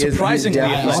 Yeah, but he's surprisingly he's I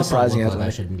definitely also surprisingly look like I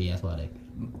athletic. shouldn't be athletic,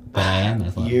 but I am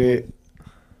athletic.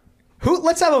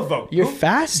 Let's have a vote. You're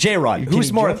fast? J-Rod, Can who's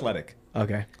you more jump? athletic?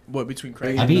 Okay. What, between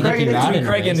Craig I beat Nicky Rod in a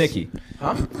Craig and race. Nicky.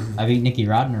 I beat Nicky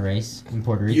Rod in a race in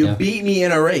Puerto Rico. You beat me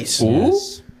in a race.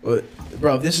 Yes.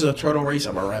 Bro, if this is a turtle race,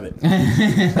 I'm a rabbit.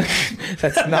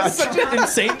 That's not Such an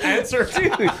insane answer,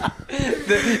 dude.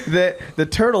 the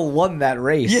turtle won that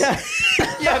race. Yeah,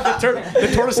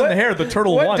 the tortoise and the hare. The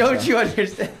turtle What won. don't you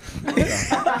understand?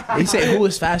 He said, who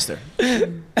is faster?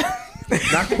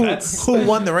 Not who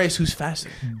won the race, who's faster.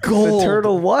 The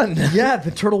turtle won. Yeah,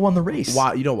 the turtle won the race.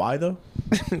 Why? You know why, though?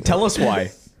 Tell us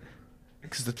why.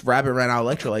 Because the rabbit ran out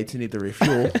of electrolytes and need to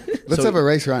refuel. Let's have a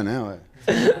race right now.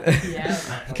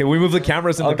 Can we move the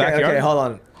cameras in the backyard? Okay,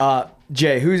 hold on.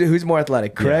 Jay, who's more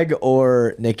athletic, Craig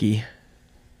or Nicky?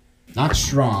 Not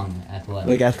strong, athletic.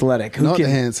 Like athletic. Who Not can?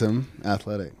 handsome,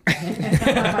 athletic.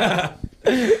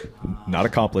 Not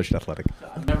accomplished athletic.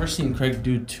 I've never seen Craig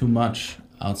do too much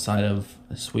outside of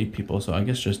sweet people, so I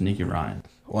guess just Nicky Ryan.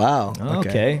 Wow.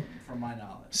 Okay. From my knowledge.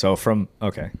 So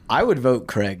okay. I would vote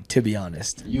Craig, to be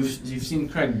honest. You've seen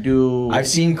Craig do... I've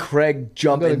seen Craig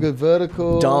jump Got a and good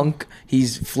vertical. dunk.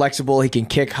 He's flexible. He can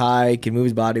kick high. Can move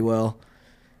his body well.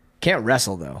 Can't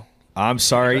wrestle though. I'm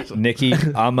sorry, Nicky.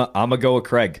 I'm a go with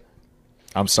Craig.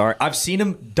 I'm sorry. I've seen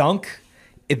him dunk.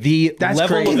 The That's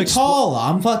level crazy. of I'm tall.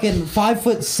 I'm fucking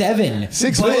 5'7".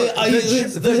 6 But, foot.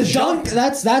 the dunk.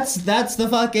 That's the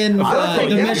fucking think the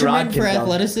Nicky measurement Rod for can dunk.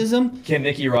 athleticism. Can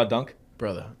Nicky Rod dunk?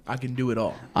 Brother, I can do it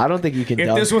all. I don't think you can If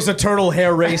dunk. this was a turtle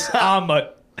hair race, I'm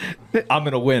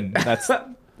gonna win. That's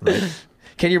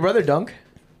Can your brother dunk?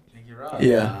 Nicky Rod.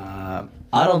 Yeah.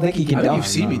 I don't think he can I think dunk. you've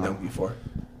seen me dunk before.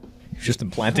 just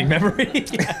implanting memory.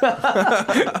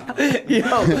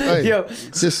 Yo,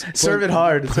 Just serve it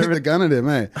hard. Serve the gun at him,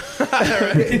 eh?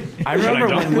 I remember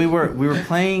when we were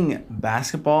playing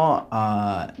basketball,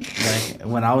 like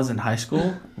when I was in high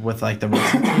school with like the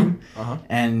wrestling team,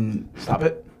 and Stop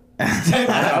it.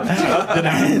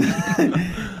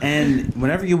 and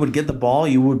whenever you would get the ball,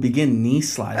 you would begin knee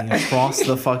sliding across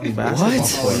the fucking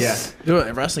basketball court. Yeah.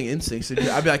 Dude, wrestling instincts.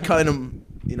 I'd be like cutting him,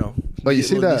 But you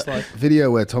see little that knee slide.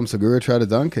 video where Tom Segura tried to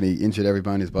dunk and he injured every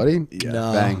bone in his body? Yeah.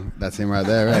 No. Bang. That's him right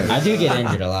there, right? I do get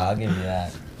injured a lot. I'll give you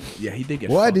that. Yeah, he did get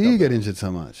Why fucked do you up. get injured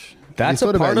so much? That's You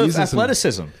a thought part about of using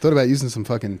athleticism. Thought about using some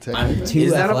fucking technique. I'm too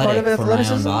Is that a part athletic of for my own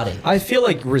athleticism? body. I feel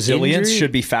like resilience Injury?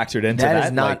 should be factored into That that.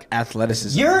 is not like,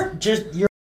 athleticism. You're you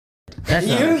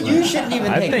shouldn't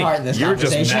even I take think part in this you're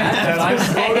just conversation. mad that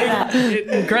I'm voting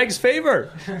in Craig's favor.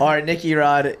 All right, Nicky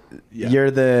Rod, you're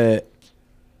the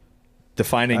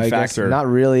Defining I guess factor. not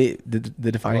really the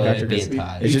defining Well, factor. it'd be a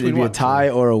tie. It should Between be a what? tie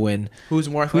or a win. Who's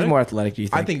more Who's athletic? more athletic? Do you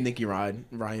think? I think Nicky Ryan.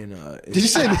 Did you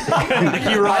say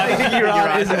Nicky Rod. Nicky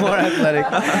Rod is more athletic.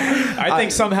 I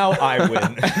think somehow I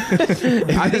win.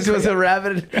 I think it was a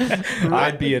rabbit.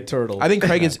 I'd be a turtle. I think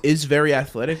Craig is very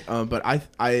athletic, but I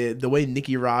the way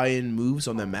Nicky Ryan moves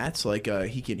on the mats, like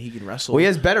he can wrestle. Well, he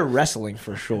has better wrestling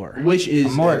for sure. which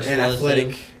is More an explosive.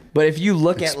 athletic. But if you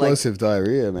look at explosive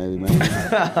diarrhea, maybe,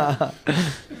 man?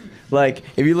 like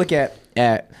if you look at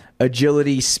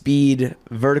agility, speed,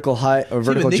 vertical height, or See, but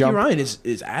vertical Nicky jump. Ryan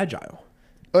is agile.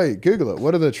 Wait, Google it.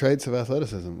 What are the traits of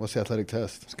athleticism? What's the athletic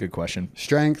test? That's a good question.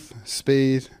 Strength,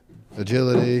 speed,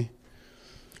 agility.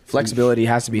 Flexibility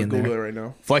has to be in Google it there. right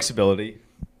now. Flexibility.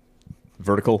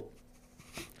 Vertical.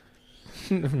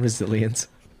 Resilience.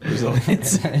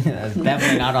 That's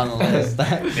definitely not on the list.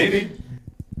 Maybe.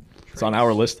 It's on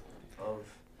our list.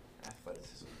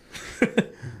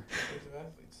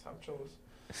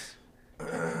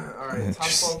 right, top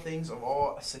 12 things of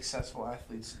all successful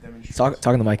athletes demonstrate.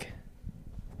 Talking the mic.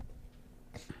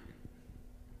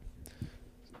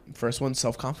 First one,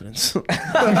 self-confidence. Oh,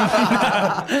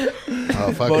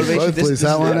 fucking Motivation, both, this- please. this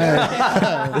That is- one,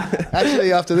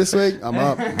 Actually, after this week, I'm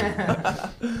up.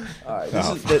 All right,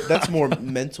 that's more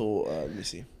mental. Let me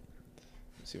see.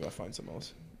 Let's see if I find something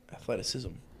else. Athleticism.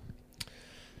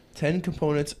 10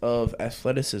 components of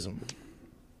athleticism.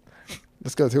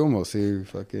 Let's go through them. We'll see who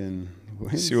fucking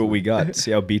wins. See what we got.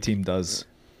 See how B team does.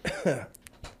 All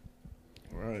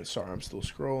right, sorry, I'm still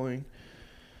scrolling.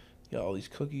 Got all these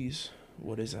cookies.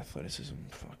 What is athleticism?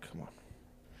 Fuck, come on.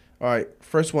 All right,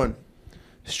 first one.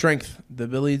 Strength, the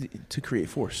ability to create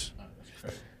force.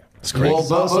 Well,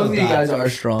 both of you guys are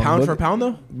strong. Pound both, for pound,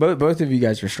 though? both of you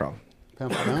guys are strong.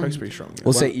 Pound for pound? Craig's pretty strong.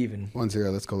 We'll say even.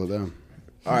 1-0. Let's call it down.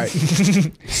 All right.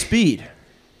 Speed.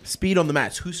 Speed on the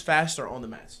mats. Who's faster on the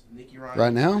mats? Nicky, Ryan?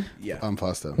 Right now, Yeah. I'm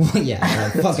faster. Yeah, a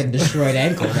fucking destroyed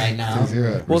ankle right now.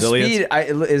 0. Well, Resilience.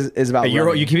 speed is about. Hey, you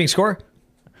running. keeping score?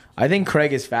 I think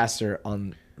Craig is faster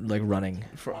on like running.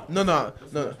 No.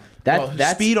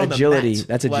 That's speed on agility. the mat.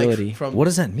 That's Like, agility. from, What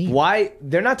does that mean? Why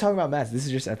they're not talking about maths? This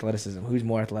is just athleticism. Who's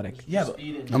more athletic? Yeah, but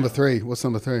Number 3. What's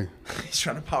number 3? he's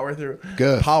trying to power through.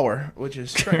 Girth. Power, which is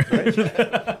strength, right?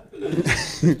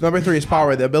 Number 3 is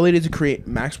power, the ability to create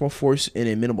maximal force in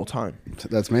a minimal time.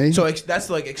 That's me. So that's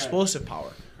like explosive power.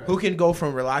 Who can go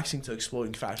from relaxing to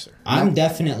exploding faster? I'm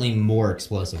definitely more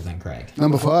explosive than Craig.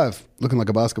 Number 5. Looking like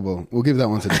a basketball. We'll give that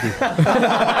one to Nicky.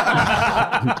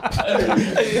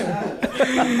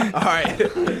 All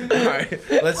right.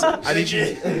 Let's. I need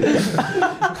you.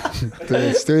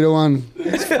 It's 3-1.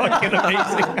 Fucking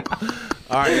amazing.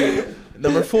 All right.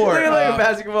 Number 4.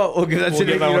 basketball. We'll give that We'll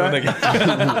give that one to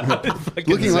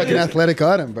Nicky. Looking like an athletic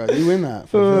item, bro. You win that.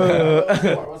 for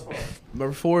sure.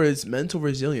 Number 4 is mental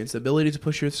resilience, the ability to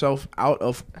push yourself out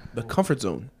of the comfort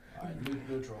zone.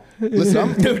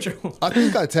 Listen, I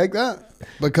think I take that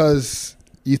because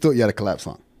you thought you had a collapse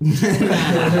lung.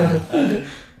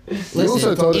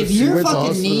 also told Listen, if us you your went to fucking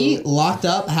hospital. knee locked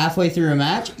up halfway through a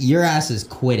match, your ass is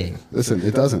quitting. Listen,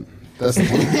 it doesn't. That's the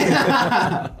point.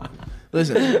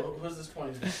 Listen. What's this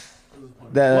point?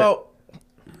 Well,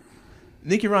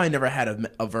 Nicky Ryan never had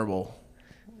a verbal.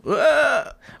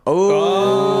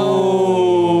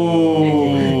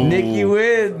 Nicky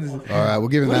wins. All right, we'll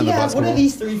give him that in the What basketball. are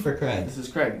these 3 for Craig? This is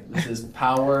Craig. This is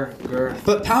power, girth.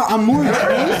 But power, I'm more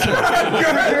explosive.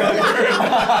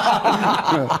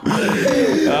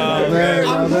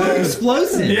 I'm more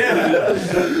explosive. Yeah.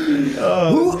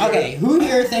 Who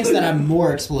here thinks that I'm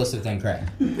more explosive than Craig?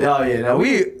 Oh yeah, no,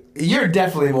 you're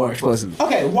definitely more explosive.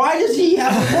 Okay, why does he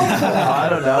have a point for that? I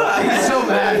don't know. He's so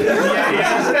mad.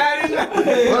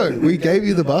 Look, we gave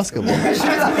you the basketball.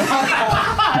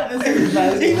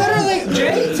 He literally,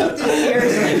 Jay took this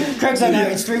seriously. Craig's like, no,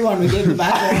 it's 3-1. We gave him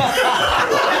back.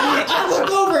 I look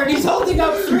over and he's holding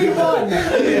up 3-1.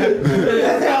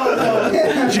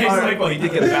 Jay's like, well, he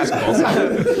did get a basketball.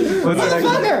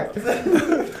 Motherfucker.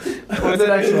 What's the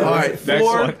next one? All right, Next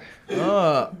 4. one.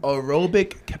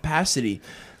 Aerobic capacity.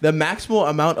 The maximal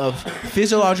amount of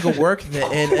physiological work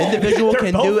that an individual They're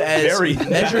can both do as very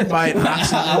measured by an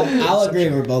oxygen. I'll agree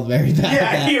we're both very bad.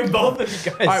 Yeah, you're both of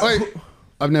you guys. All right, Wait,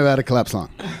 I've never had a collapse lung.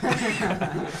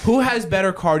 who has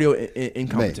better cardio in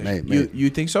competition? Me.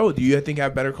 You think so? Do you think I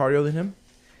have better cardio than him?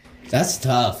 That's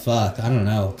tough. Fuck. I don't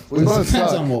know. We both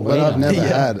Depends suck, on what but weight I've I'm never at.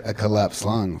 had a collapse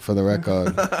lung, for the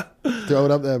record. Throw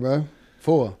it up there, bro.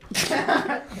 4.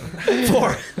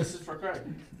 4. This is for Craig.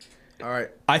 All right.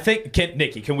 I think,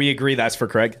 Nicky, can we agree that's for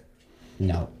Craig?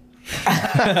 No.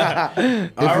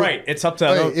 All right, it's up to.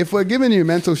 Hey, if we're giving you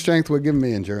mental strength, we're giving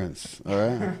me endurance. All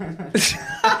right.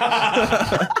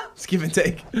 It's give and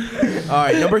take. All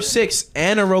right. Number 6,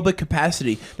 anaerobic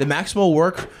capacity. The maximal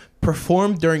work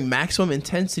performed during maximum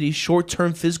intensity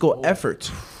short-term physical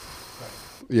effort.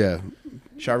 Yeah.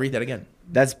 Shall I read that again?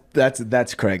 That's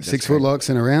Craig. 6 foot locks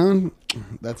in a round.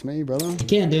 That's me, brother. You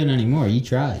can't do it anymore. You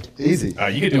tried. Easy.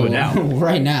 You can do it now.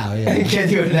 Right now, yeah. You can't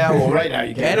do it now. Well, right now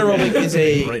you can.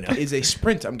 Anaerobic Right now. is a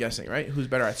sprint, I'm guessing, right? Who's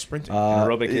better at sprinting?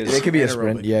 Aerobic is It could be a anaerobic.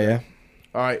 sprint. Yeah.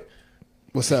 All right.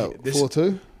 What's that? This-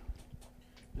 4-2?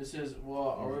 This is,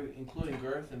 well, are we including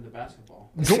girth in the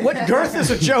basketball? What girth is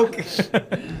a joke?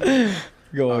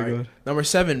 Go All on, right. Number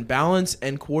 7, balance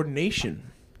and coordination.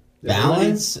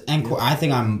 Balance and I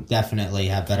think I'm definitely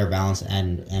have better balance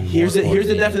and Here's more the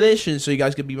coordinated. definition, so you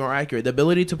guys could be more accurate. The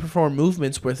ability to perform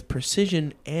movements with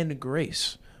precision and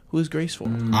grace. Who is graceful?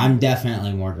 I'm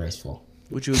definitely more graceful.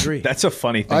 Would you agree? That's a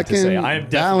funny thing I to say. can I am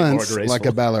definitely more balance graceful. like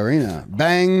a ballerina.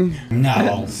 Bang.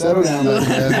 No. Settle down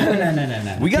there.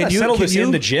 No. We gotta Can you- settle can this you- in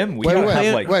the gym. We Wait, gotta wait,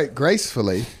 have like. wait.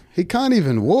 Gracefully. He can't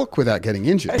even walk without getting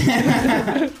injured.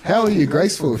 How are you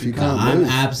graceful if you can't I'm move?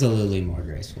 absolutely more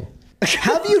graceful.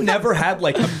 Have you never had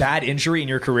like a bad injury in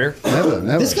your career? Never.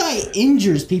 This guy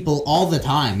injures people all the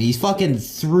time. He's fucking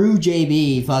threw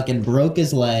JB, fucking broke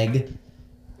his leg.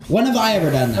 When have I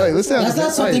ever done that? Hey, listen, That's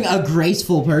not something a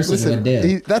graceful person would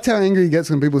do. That's how angry he gets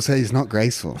when people say he's not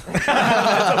graceful.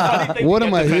 What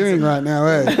am I hearing right now?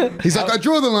 Eh? He's like, I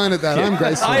draw the line at that. I'm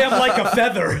graceful. I am like a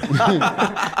feather,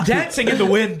 dancing in the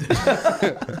wind.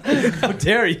 How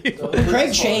dare you?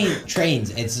 Craig trains.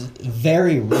 It's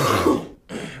very rigid.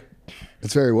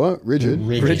 It's very what? Rigid.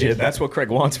 Rigid. That's what Craig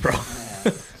wants, bro.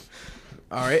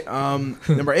 All right.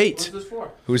 Number 8.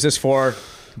 Who's this for?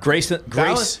 Grace.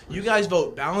 Balance. You guys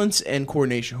vote balance and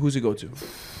coordination. Who's it go to?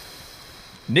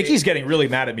 Nikki's getting really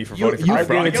mad at me for voting for I'll Craig,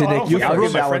 bro. give it to Nicky. I'll give that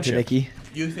one to friendship. Nicky.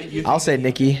 You think? I'll say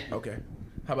Nicky. Okay.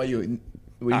 How about you?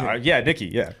 What do you think? Yeah, Nikki.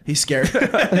 Yeah. He's scared.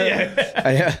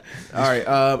 Yeah. All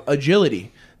right.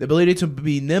 Agility. The ability to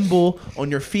be nimble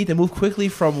on your feet and move quickly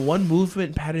from one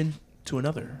movement pattern to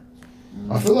another.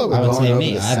 I feel like we're I would going say over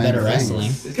me. the I have same better things. wrestling.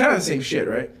 It's kind of the same shit,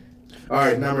 right? All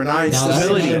right. Number 9. No, that's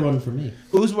Stability. another one for me.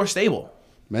 Who's more stable?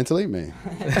 Mentally, me.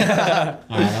 All right,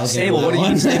 I'll Stable. give What do you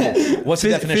one. mean stable? What's the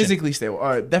definition? Physically stable. All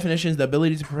right. Definitions: the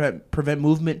ability to prevent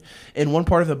movement in one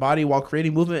part of the body while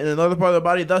creating movement in another part of the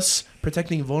body, thus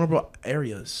protecting vulnerable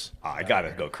areas. I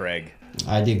gotta go, Craig.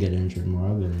 I did get injured more.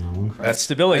 I'll give him that one. That's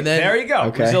stability. And then- there you go.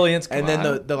 Okay. Resilience. And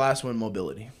then the last one,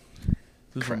 mobility.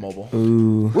 Who's more mobile?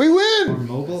 Ooh. We win!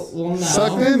 Mobile? Well, no.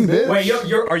 Sucked in, bitch. Wait,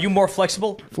 are you more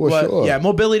flexible? For But, sure. yeah,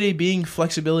 mobility being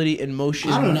flexibility in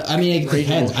motion. I don't know. I mean, it Range of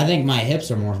depends. motion. I think my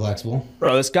hips are more flexible.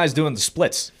 Bro, this guy's doing the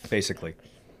splits, basically.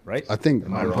 Right? I think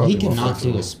Am I I'm wrong? probably He more cannot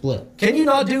flexible. do a split. Can you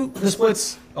not do the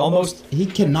splits almost? He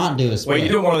cannot do a split. Wait, you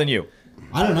do it more than you.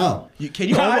 I don't know. Can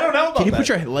you? I don't know about Can you that. put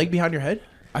your leg behind your head?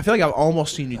 I feel like I've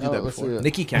almost seen you do Oh, that let's before. see it.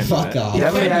 Nikki can't Fuck do that. off.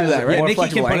 Yeah, but Yeah, that, Nikki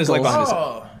can put his leg behind his head.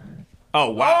 Oh,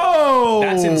 Oh, wow. oh,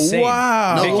 That's insane.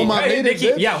 Wow. No, Nikki, well, my hey, mate Nikki,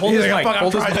 is it. yeah, hold He's his like, mic. "Fuck,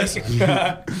 Hold I'll his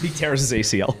try mic. He tears his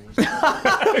ACL.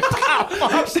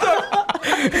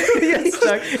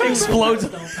 Explodes.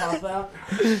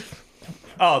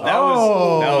 Oh, that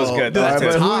was good. Dude, that's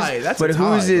That's a it. tie. That's But a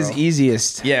tie, whose is bro.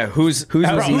 easiest? Yeah, who's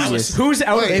was easiest? Who's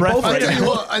out Wait, of breath? I'll right tell now? you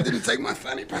what, I didn't take my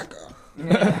fanny pack off.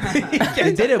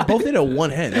 They did it. Both did it with one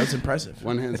hand. That was impressive.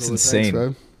 One hand's That's all it takes, insane.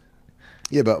 bro.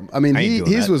 Yeah, but I mean, I ain't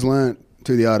doing his that. was learnt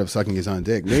through the art of sucking his own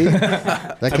dick. Me,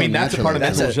 that I came mean, that's a part of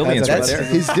naturally. mental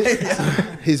resilience right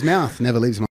there. His mouth never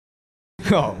leaves my.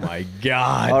 Oh, my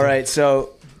God. All right,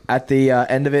 so at the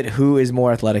end of it, who is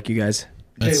more athletic, you guys?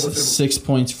 That's 6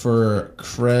 points for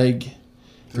Craig.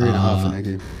 3.5 for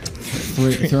Nicky.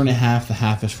 3.5. The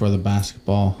half is for the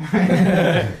basketball.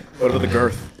 What about the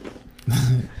girth?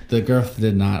 The girth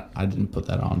did not. I didn't put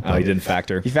that on. Oh, you didn't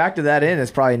factor. You factor that in,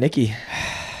 it's probably Nicky.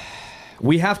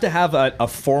 We have to have a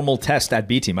formal test at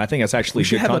B Team. I think that's actually We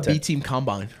should good have a content. B team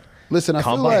combine. Listen, I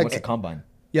Combine? feel What's a like combine?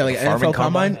 Yeah, like A an farming NFL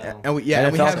combine. combine? And we, yeah,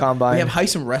 and we NFL have, combine. We have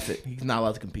Heisem ref it. He's not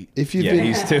allowed to compete. if you've Yeah, been,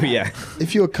 he's too. Yeah.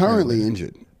 if you're currently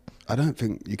injured, I don't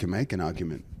think you can make an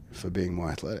argument for being more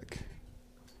athletic.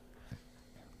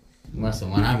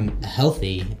 Listen, when I'm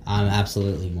healthy, I'm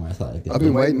absolutely more athletic. than I've you.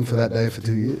 been waiting for that day for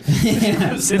 2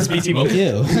 years. Since B Team. Me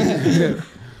too.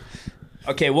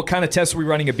 Okay, what kind of tests are we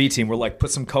running at B Team? We're like,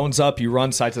 put some cones up, you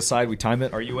run side to side, we time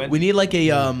it. Are you in? We need like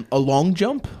a long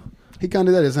jump. He can't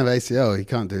do that. He doesn't have ACL. He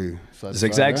can't do side to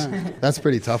Zigzags? side, right? That's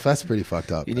pretty tough. That's pretty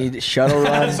fucked up. You need shuttle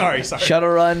run. Sorry. Shuttle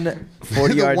run,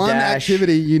 40 the yard one dash.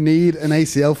 activity you need an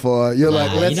ACL for. You're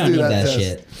like, Nah, let's you don't do need that, that test.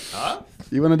 shit.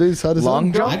 You want to do side to Long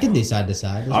side? jump? I can do side to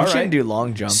side. You All shouldn't right. do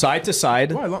long jump. Side to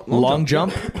side, Why, long long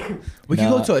jump? jump. We can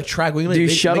No. go to a track. We can Do make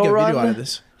shuttle a video run. out of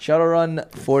this. Shuttle run,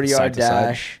 40 Side yard to side.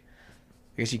 dash.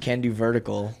 I guess you can do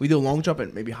vertical. We do a long jump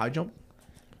and maybe high jump.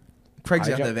 Craig's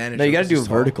High got the jump? advantage. No, you got got to do a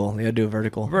vertical. You got to do a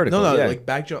vertical. Vertical. No, yeah. like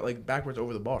back jump, like backwards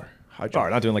over the bar. High jump. Bar,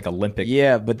 not doing like Olympic.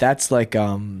 Yeah, but that's like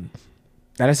that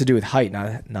has to do with height,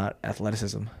 not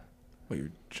athleticism. Well, you're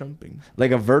jumping.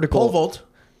 Like a vertical. Pole vault.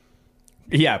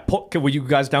 Yeah, were you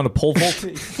guys down to pole vault?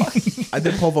 I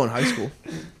did pole vault in high school.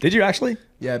 Did you actually?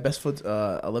 Yeah, best foot,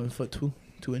 11 foot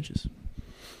 2 inches.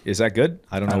 Is that good?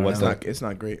 I don't know don't what's know. that. It's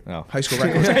not great. Oh. High school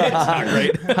record. It's not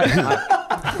great.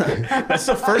 That's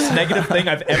the first negative thing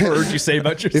I've ever heard you say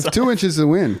about If yourself. 2 inches is a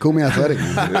win, call me athletic.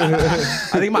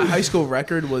 I think my high school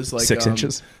record was like 6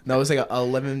 inches? No, it was like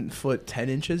 11 foot 10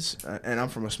 inches, and I'm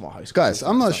from a small high school. Guys,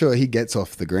 I'm not sure he gets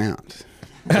off the ground.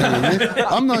 You know what I mean?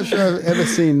 I'm not sure I've ever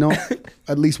seen not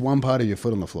at least one part of your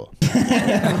foot on the floor.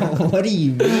 What do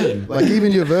you mean? Like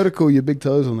even your vertical, your big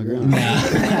toes on the ground.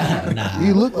 Nah.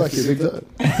 You look like your big toe.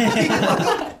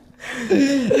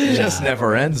 It just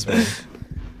never ends, man.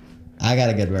 I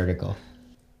got a good vertical.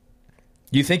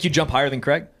 You think you jump higher than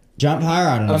Craig? Jump higher?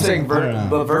 I don't know. I'm saying I don't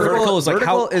know. vertical is like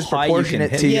how is high you can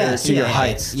proportionate hit. to your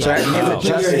height. Yeah. So You you put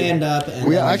your adjust it. hand up. And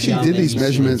We then actually jump did and these you see the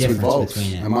measurements with difference vaults,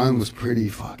 between it. and mine was pretty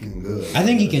fucking good. I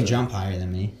think he can jump higher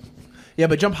than me. Yeah,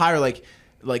 but jump higher, like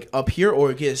up here,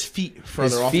 or get his feet further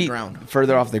His off feet the ground.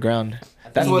 further off the ground.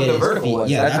 That's You what get the his vertical feet. was.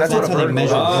 Yeah, that's what a how they vertical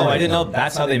measure was. Oh, I didn't know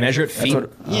that's how they measure it. Feet.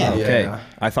 Yeah. Okay. Yeah.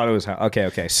 I thought it was how.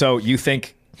 Okay. So you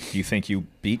think you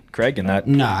beat Craig in that?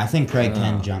 No, I think Craig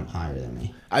can jump higher than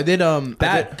me. I did.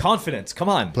 That confidence. Come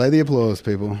on. Play the applause,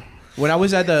 people. When I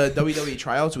was at the WWE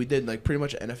tryouts, we did like pretty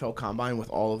much an NFL combine with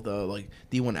all of the like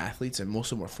D1 athletes, and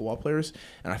most of them were football players.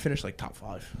 And I finished like top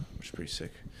 5, which is pretty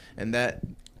sick. And that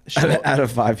Out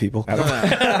of 5 people.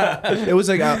 it was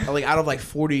like out of like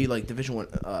 40 like Division 1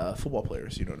 football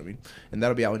players. You know what I mean? And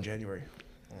that'll be out in January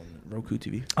on Roku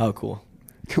TV. Oh, cool.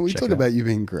 Can we Check talk it out. about you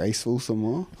being graceful some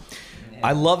more?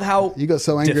 I love how You got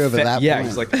so angry over that Yeah, point.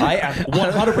 he's like, I am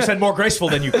 100% more graceful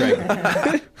than you, Craig.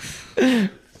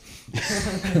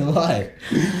 What?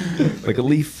 Like a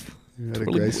leaf. You had a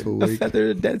graceful week.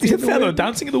 Feather dancing A in the feather wind.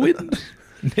 dancing in the wind.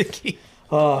 Nicky.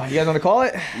 Oh, you guys want to call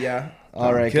it? Yeah.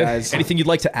 All right, Good. guys. Anything you'd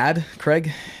like to add,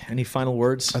 Craig? Any final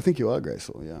words? I think you are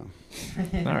graceful, yeah.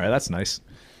 All right, that's nice.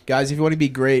 Guys, if you want to be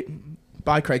great,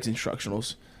 buy Craig's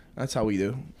instructionals. That's how we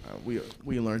do.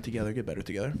 We learn together, get better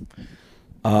together.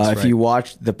 If right. you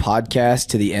watched the podcast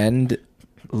to the end,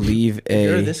 leave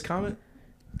Hear a this comment?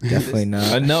 definitely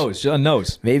A not.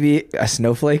 nose. Maybe a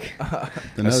snowflake. The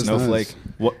A nose, snowflake.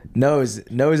 What? Nose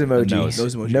emoji. Nose.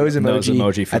 Nose emoji. Nose emoji. Nose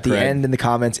emoji for at the Craig. end in the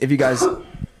comments. If you guys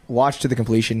watch to the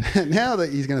completion. Now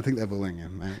that he's going to think they're bullying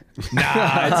him, man.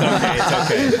 Nah, it's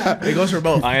okay. It's okay. It goes for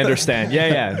both. I understand.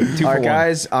 Yeah. 2 for All right, 1.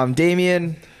 guys. I'm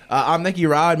Damien. I'm Nicky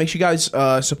Rod. Make sure you guys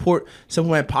support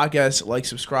Supplement Podcast, like,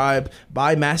 subscribe,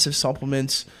 buy massive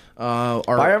supplements. Buy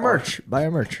our merch. Buy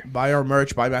our merch. Buy our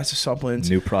merch. Buy massive supplements.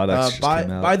 New products just buy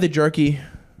came out. buy the jerky.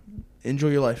 Enjoy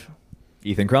your life.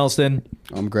 Ethan Kralston.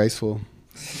 I'm graceful.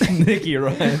 Nicky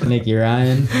Ryan. Nicky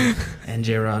Ryan. And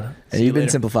J Rod. And you've been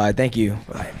simplified. Thank you.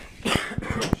 Bye.